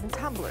Triton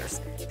tumblers.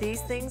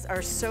 These things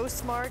are so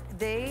smart.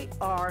 They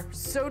are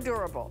so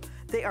durable.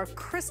 They are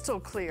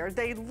crystal clear.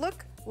 They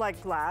look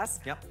like glass,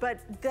 but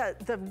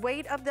the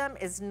weight of them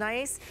is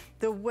nice.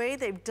 The way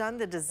they've done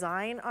the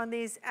design on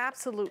these,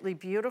 absolutely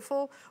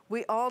beautiful.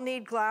 We all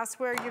need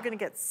glassware. You're gonna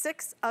get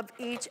 6 of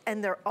each,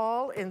 and they're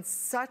all in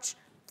such,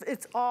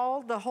 it's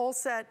all, the whole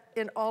set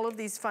in all of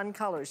these fun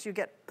colors. You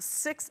get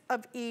 6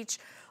 of each.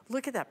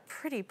 Look at that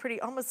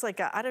pretty, almost like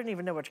a, I don't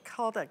even know what to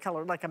call that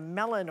color, like a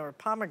melon or a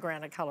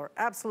pomegranate color.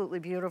 Absolutely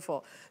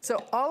beautiful. So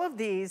all of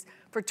these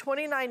for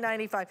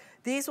 $29.95.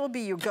 These will be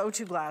your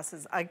go-to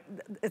glasses.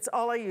 It's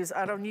all I use.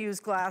 I don't use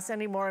glass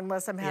anymore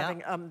unless I'm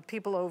having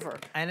people over.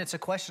 And it's a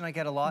question I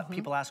get a lot.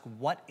 People ask,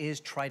 what is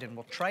Triton?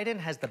 Well, Triton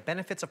has the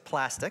benefits of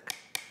plastic.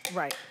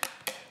 Right.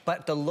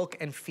 But the look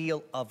and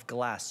feel of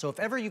glass. So if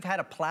ever you've had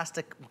a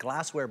plastic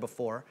glassware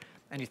before,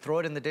 and you throw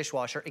it in the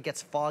dishwasher, it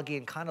gets foggy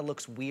and kind of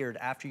looks weird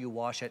after you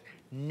wash it.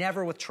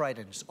 Never with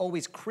Triton. It's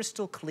always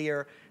crystal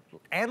clear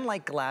and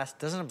like glass,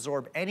 doesn't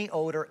absorb any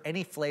odor,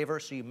 any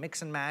flavor, so you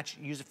mix and match,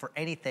 use it for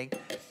anything.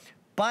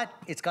 But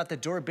it's got the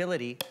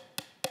durability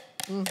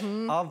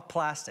of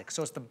plastic.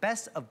 So it's the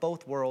best of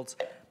both worlds.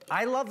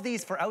 I love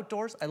these for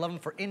outdoors. I love them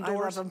for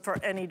indoors. I love them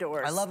for any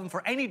doors. I love them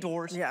for any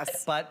doors.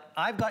 Yes. But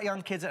I've got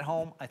young kids at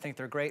home. I think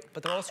they're great,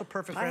 but they're also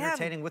perfect for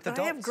entertaining with adults.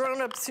 I have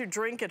grown-ups who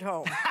drink at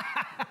home.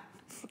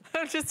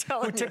 I'm just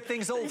telling you. Who tip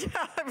things over. Yeah,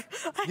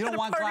 you don't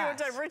want glass.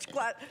 One time, Rich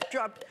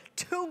dropped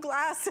 2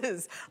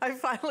 glasses. I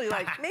finally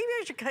maybe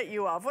I should cut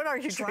you off. What are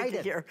you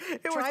drinking here?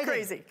 It was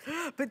crazy.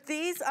 But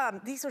these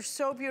are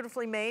so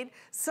beautifully made.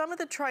 Some of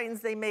the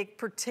Tritons they make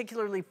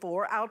particularly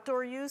for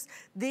outdoor use.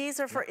 These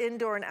are for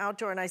indoor and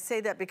outdoor, and I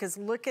say that because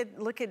look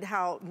at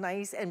how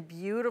nice and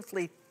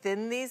beautifully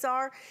thin these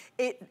are.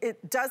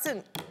 It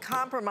doesn't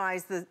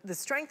compromise the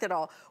strength at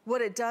all.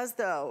 What it does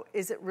though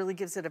is it really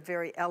gives it a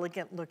very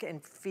elegant look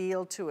and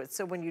feel to it.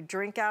 So when you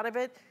drink out of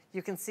it,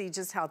 you can see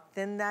just how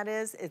thin that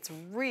is. It's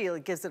really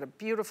gives it a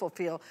beautiful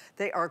feel.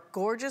 They are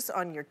gorgeous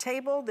on your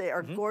table. They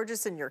are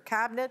gorgeous in your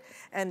cabinet.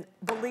 And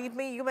believe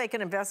me, you make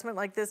an investment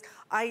like this.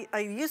 I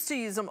used to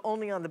use them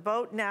only on the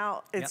boat.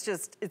 Now it's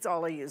just, it's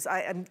all I use.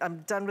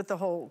 I'm done with the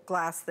whole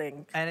glass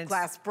thing. And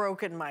glass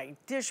broke in my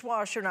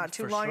dishwasher not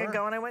too long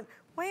ago. And I went,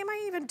 why am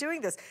I even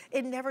doing this?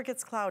 It never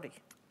gets cloudy.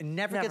 It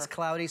never gets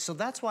cloudy. So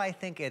that's why I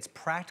think it's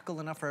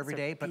practical enough for every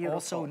day, but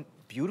also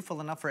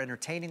beautiful enough for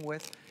entertaining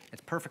with.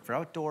 It's perfect for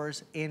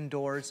outdoors,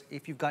 indoors,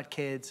 if you've got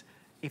kids,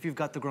 if you've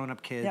got the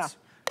grown-up kids,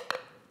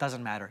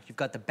 doesn't matter. You've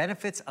got the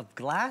benefits of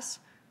glass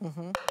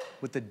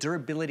with the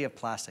durability of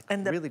plastic.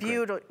 And the really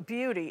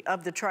beauty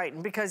of the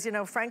Triton, because, you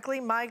know,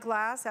 frankly, my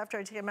glass, after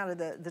I take them out of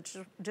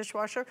the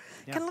dishwasher,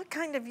 can look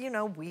kind of, you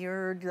know,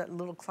 weird, that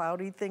little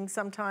cloudy thing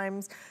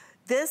sometimes.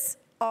 This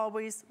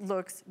always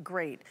looks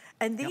great.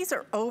 And these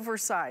are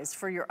oversized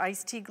for your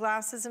iced tea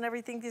glasses and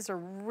everything. These are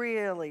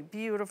really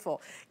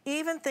beautiful.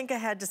 Even think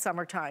ahead to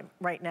summertime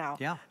right now.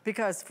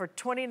 Because for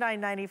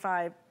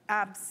 $29.95,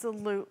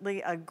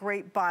 absolutely a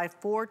great buy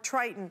for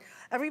Triton.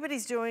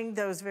 Everybody's doing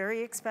those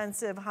very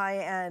expensive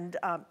high-end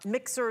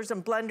mixers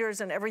and blenders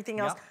and everything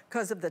else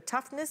because of the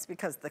toughness,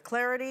 because of the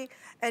clarity,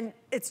 and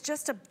it's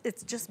just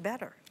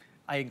better.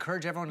 I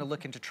encourage everyone to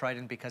look into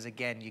Triton because,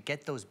 again, you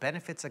get those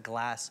benefits of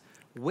glass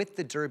with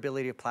the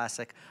durability of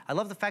plastic. I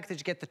love the fact that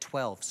you get the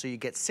 12. So you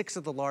get 6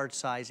 of the large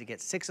size, you get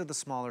 6 of the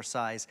smaller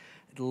size.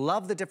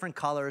 Love the different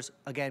colors.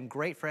 Again,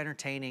 great for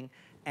entertaining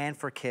and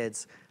for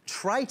kids.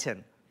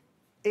 Triton,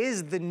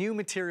 is the new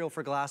material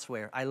for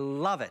glassware. I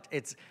love it.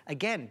 It's,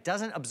 again,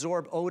 doesn't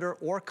absorb odor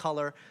or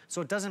color,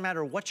 so it doesn't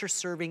matter what you're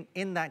serving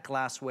in that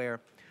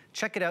glassware.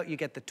 Check it out, you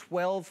get the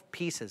 12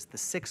 pieces, the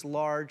 6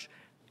 large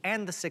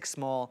and the 6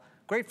 small.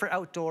 Great for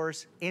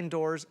outdoors,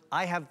 indoors.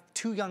 I have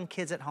 2 young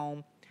kids at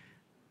home.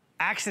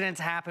 Accidents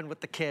happen with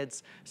the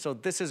kids, so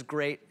this is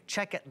great.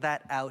 Check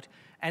that out.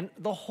 And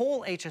the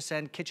whole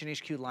HSN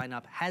KitchenHQ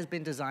lineup has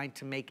been designed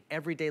to make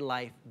everyday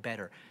life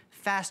better,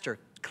 faster,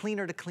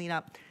 cleaner to clean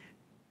up,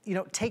 you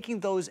know, taking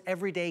those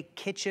everyday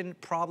kitchen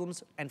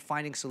problems and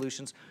finding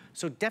solutions.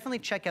 So definitely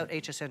check out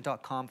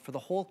hsn.com for the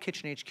whole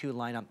KitchenHQ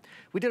lineup.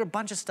 We did a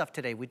bunch of stuff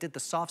today. We did the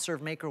soft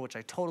serve maker, which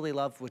I totally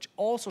love, which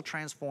also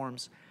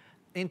transforms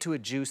into a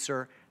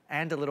juicer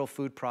and a little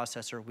food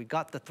processor. We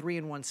got the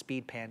 3-in-1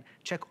 speed pan.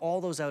 Check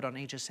all those out on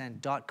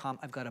hsn.com.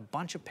 I've got a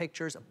bunch of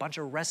pictures, a bunch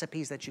of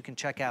recipes that you can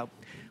check out,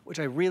 which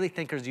I really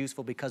think is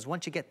useful because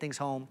once you get things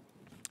home,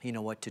 you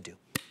know what to do.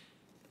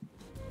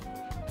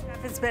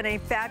 It's been a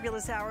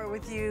fabulous hour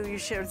with you. You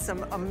shared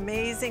some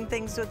amazing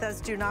things with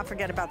us. Do not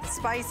forget about the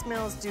spice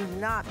mills. Do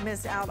not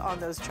miss out on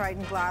those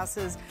Triton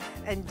glasses.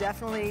 And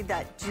definitely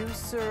that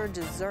juicer,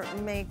 dessert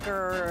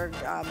maker,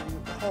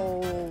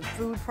 whole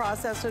food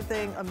processor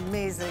thing.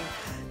 Amazing.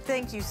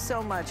 Thank you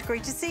so much.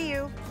 Great to see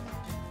you.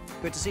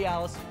 Good to see you,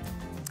 Alice.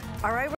 All right.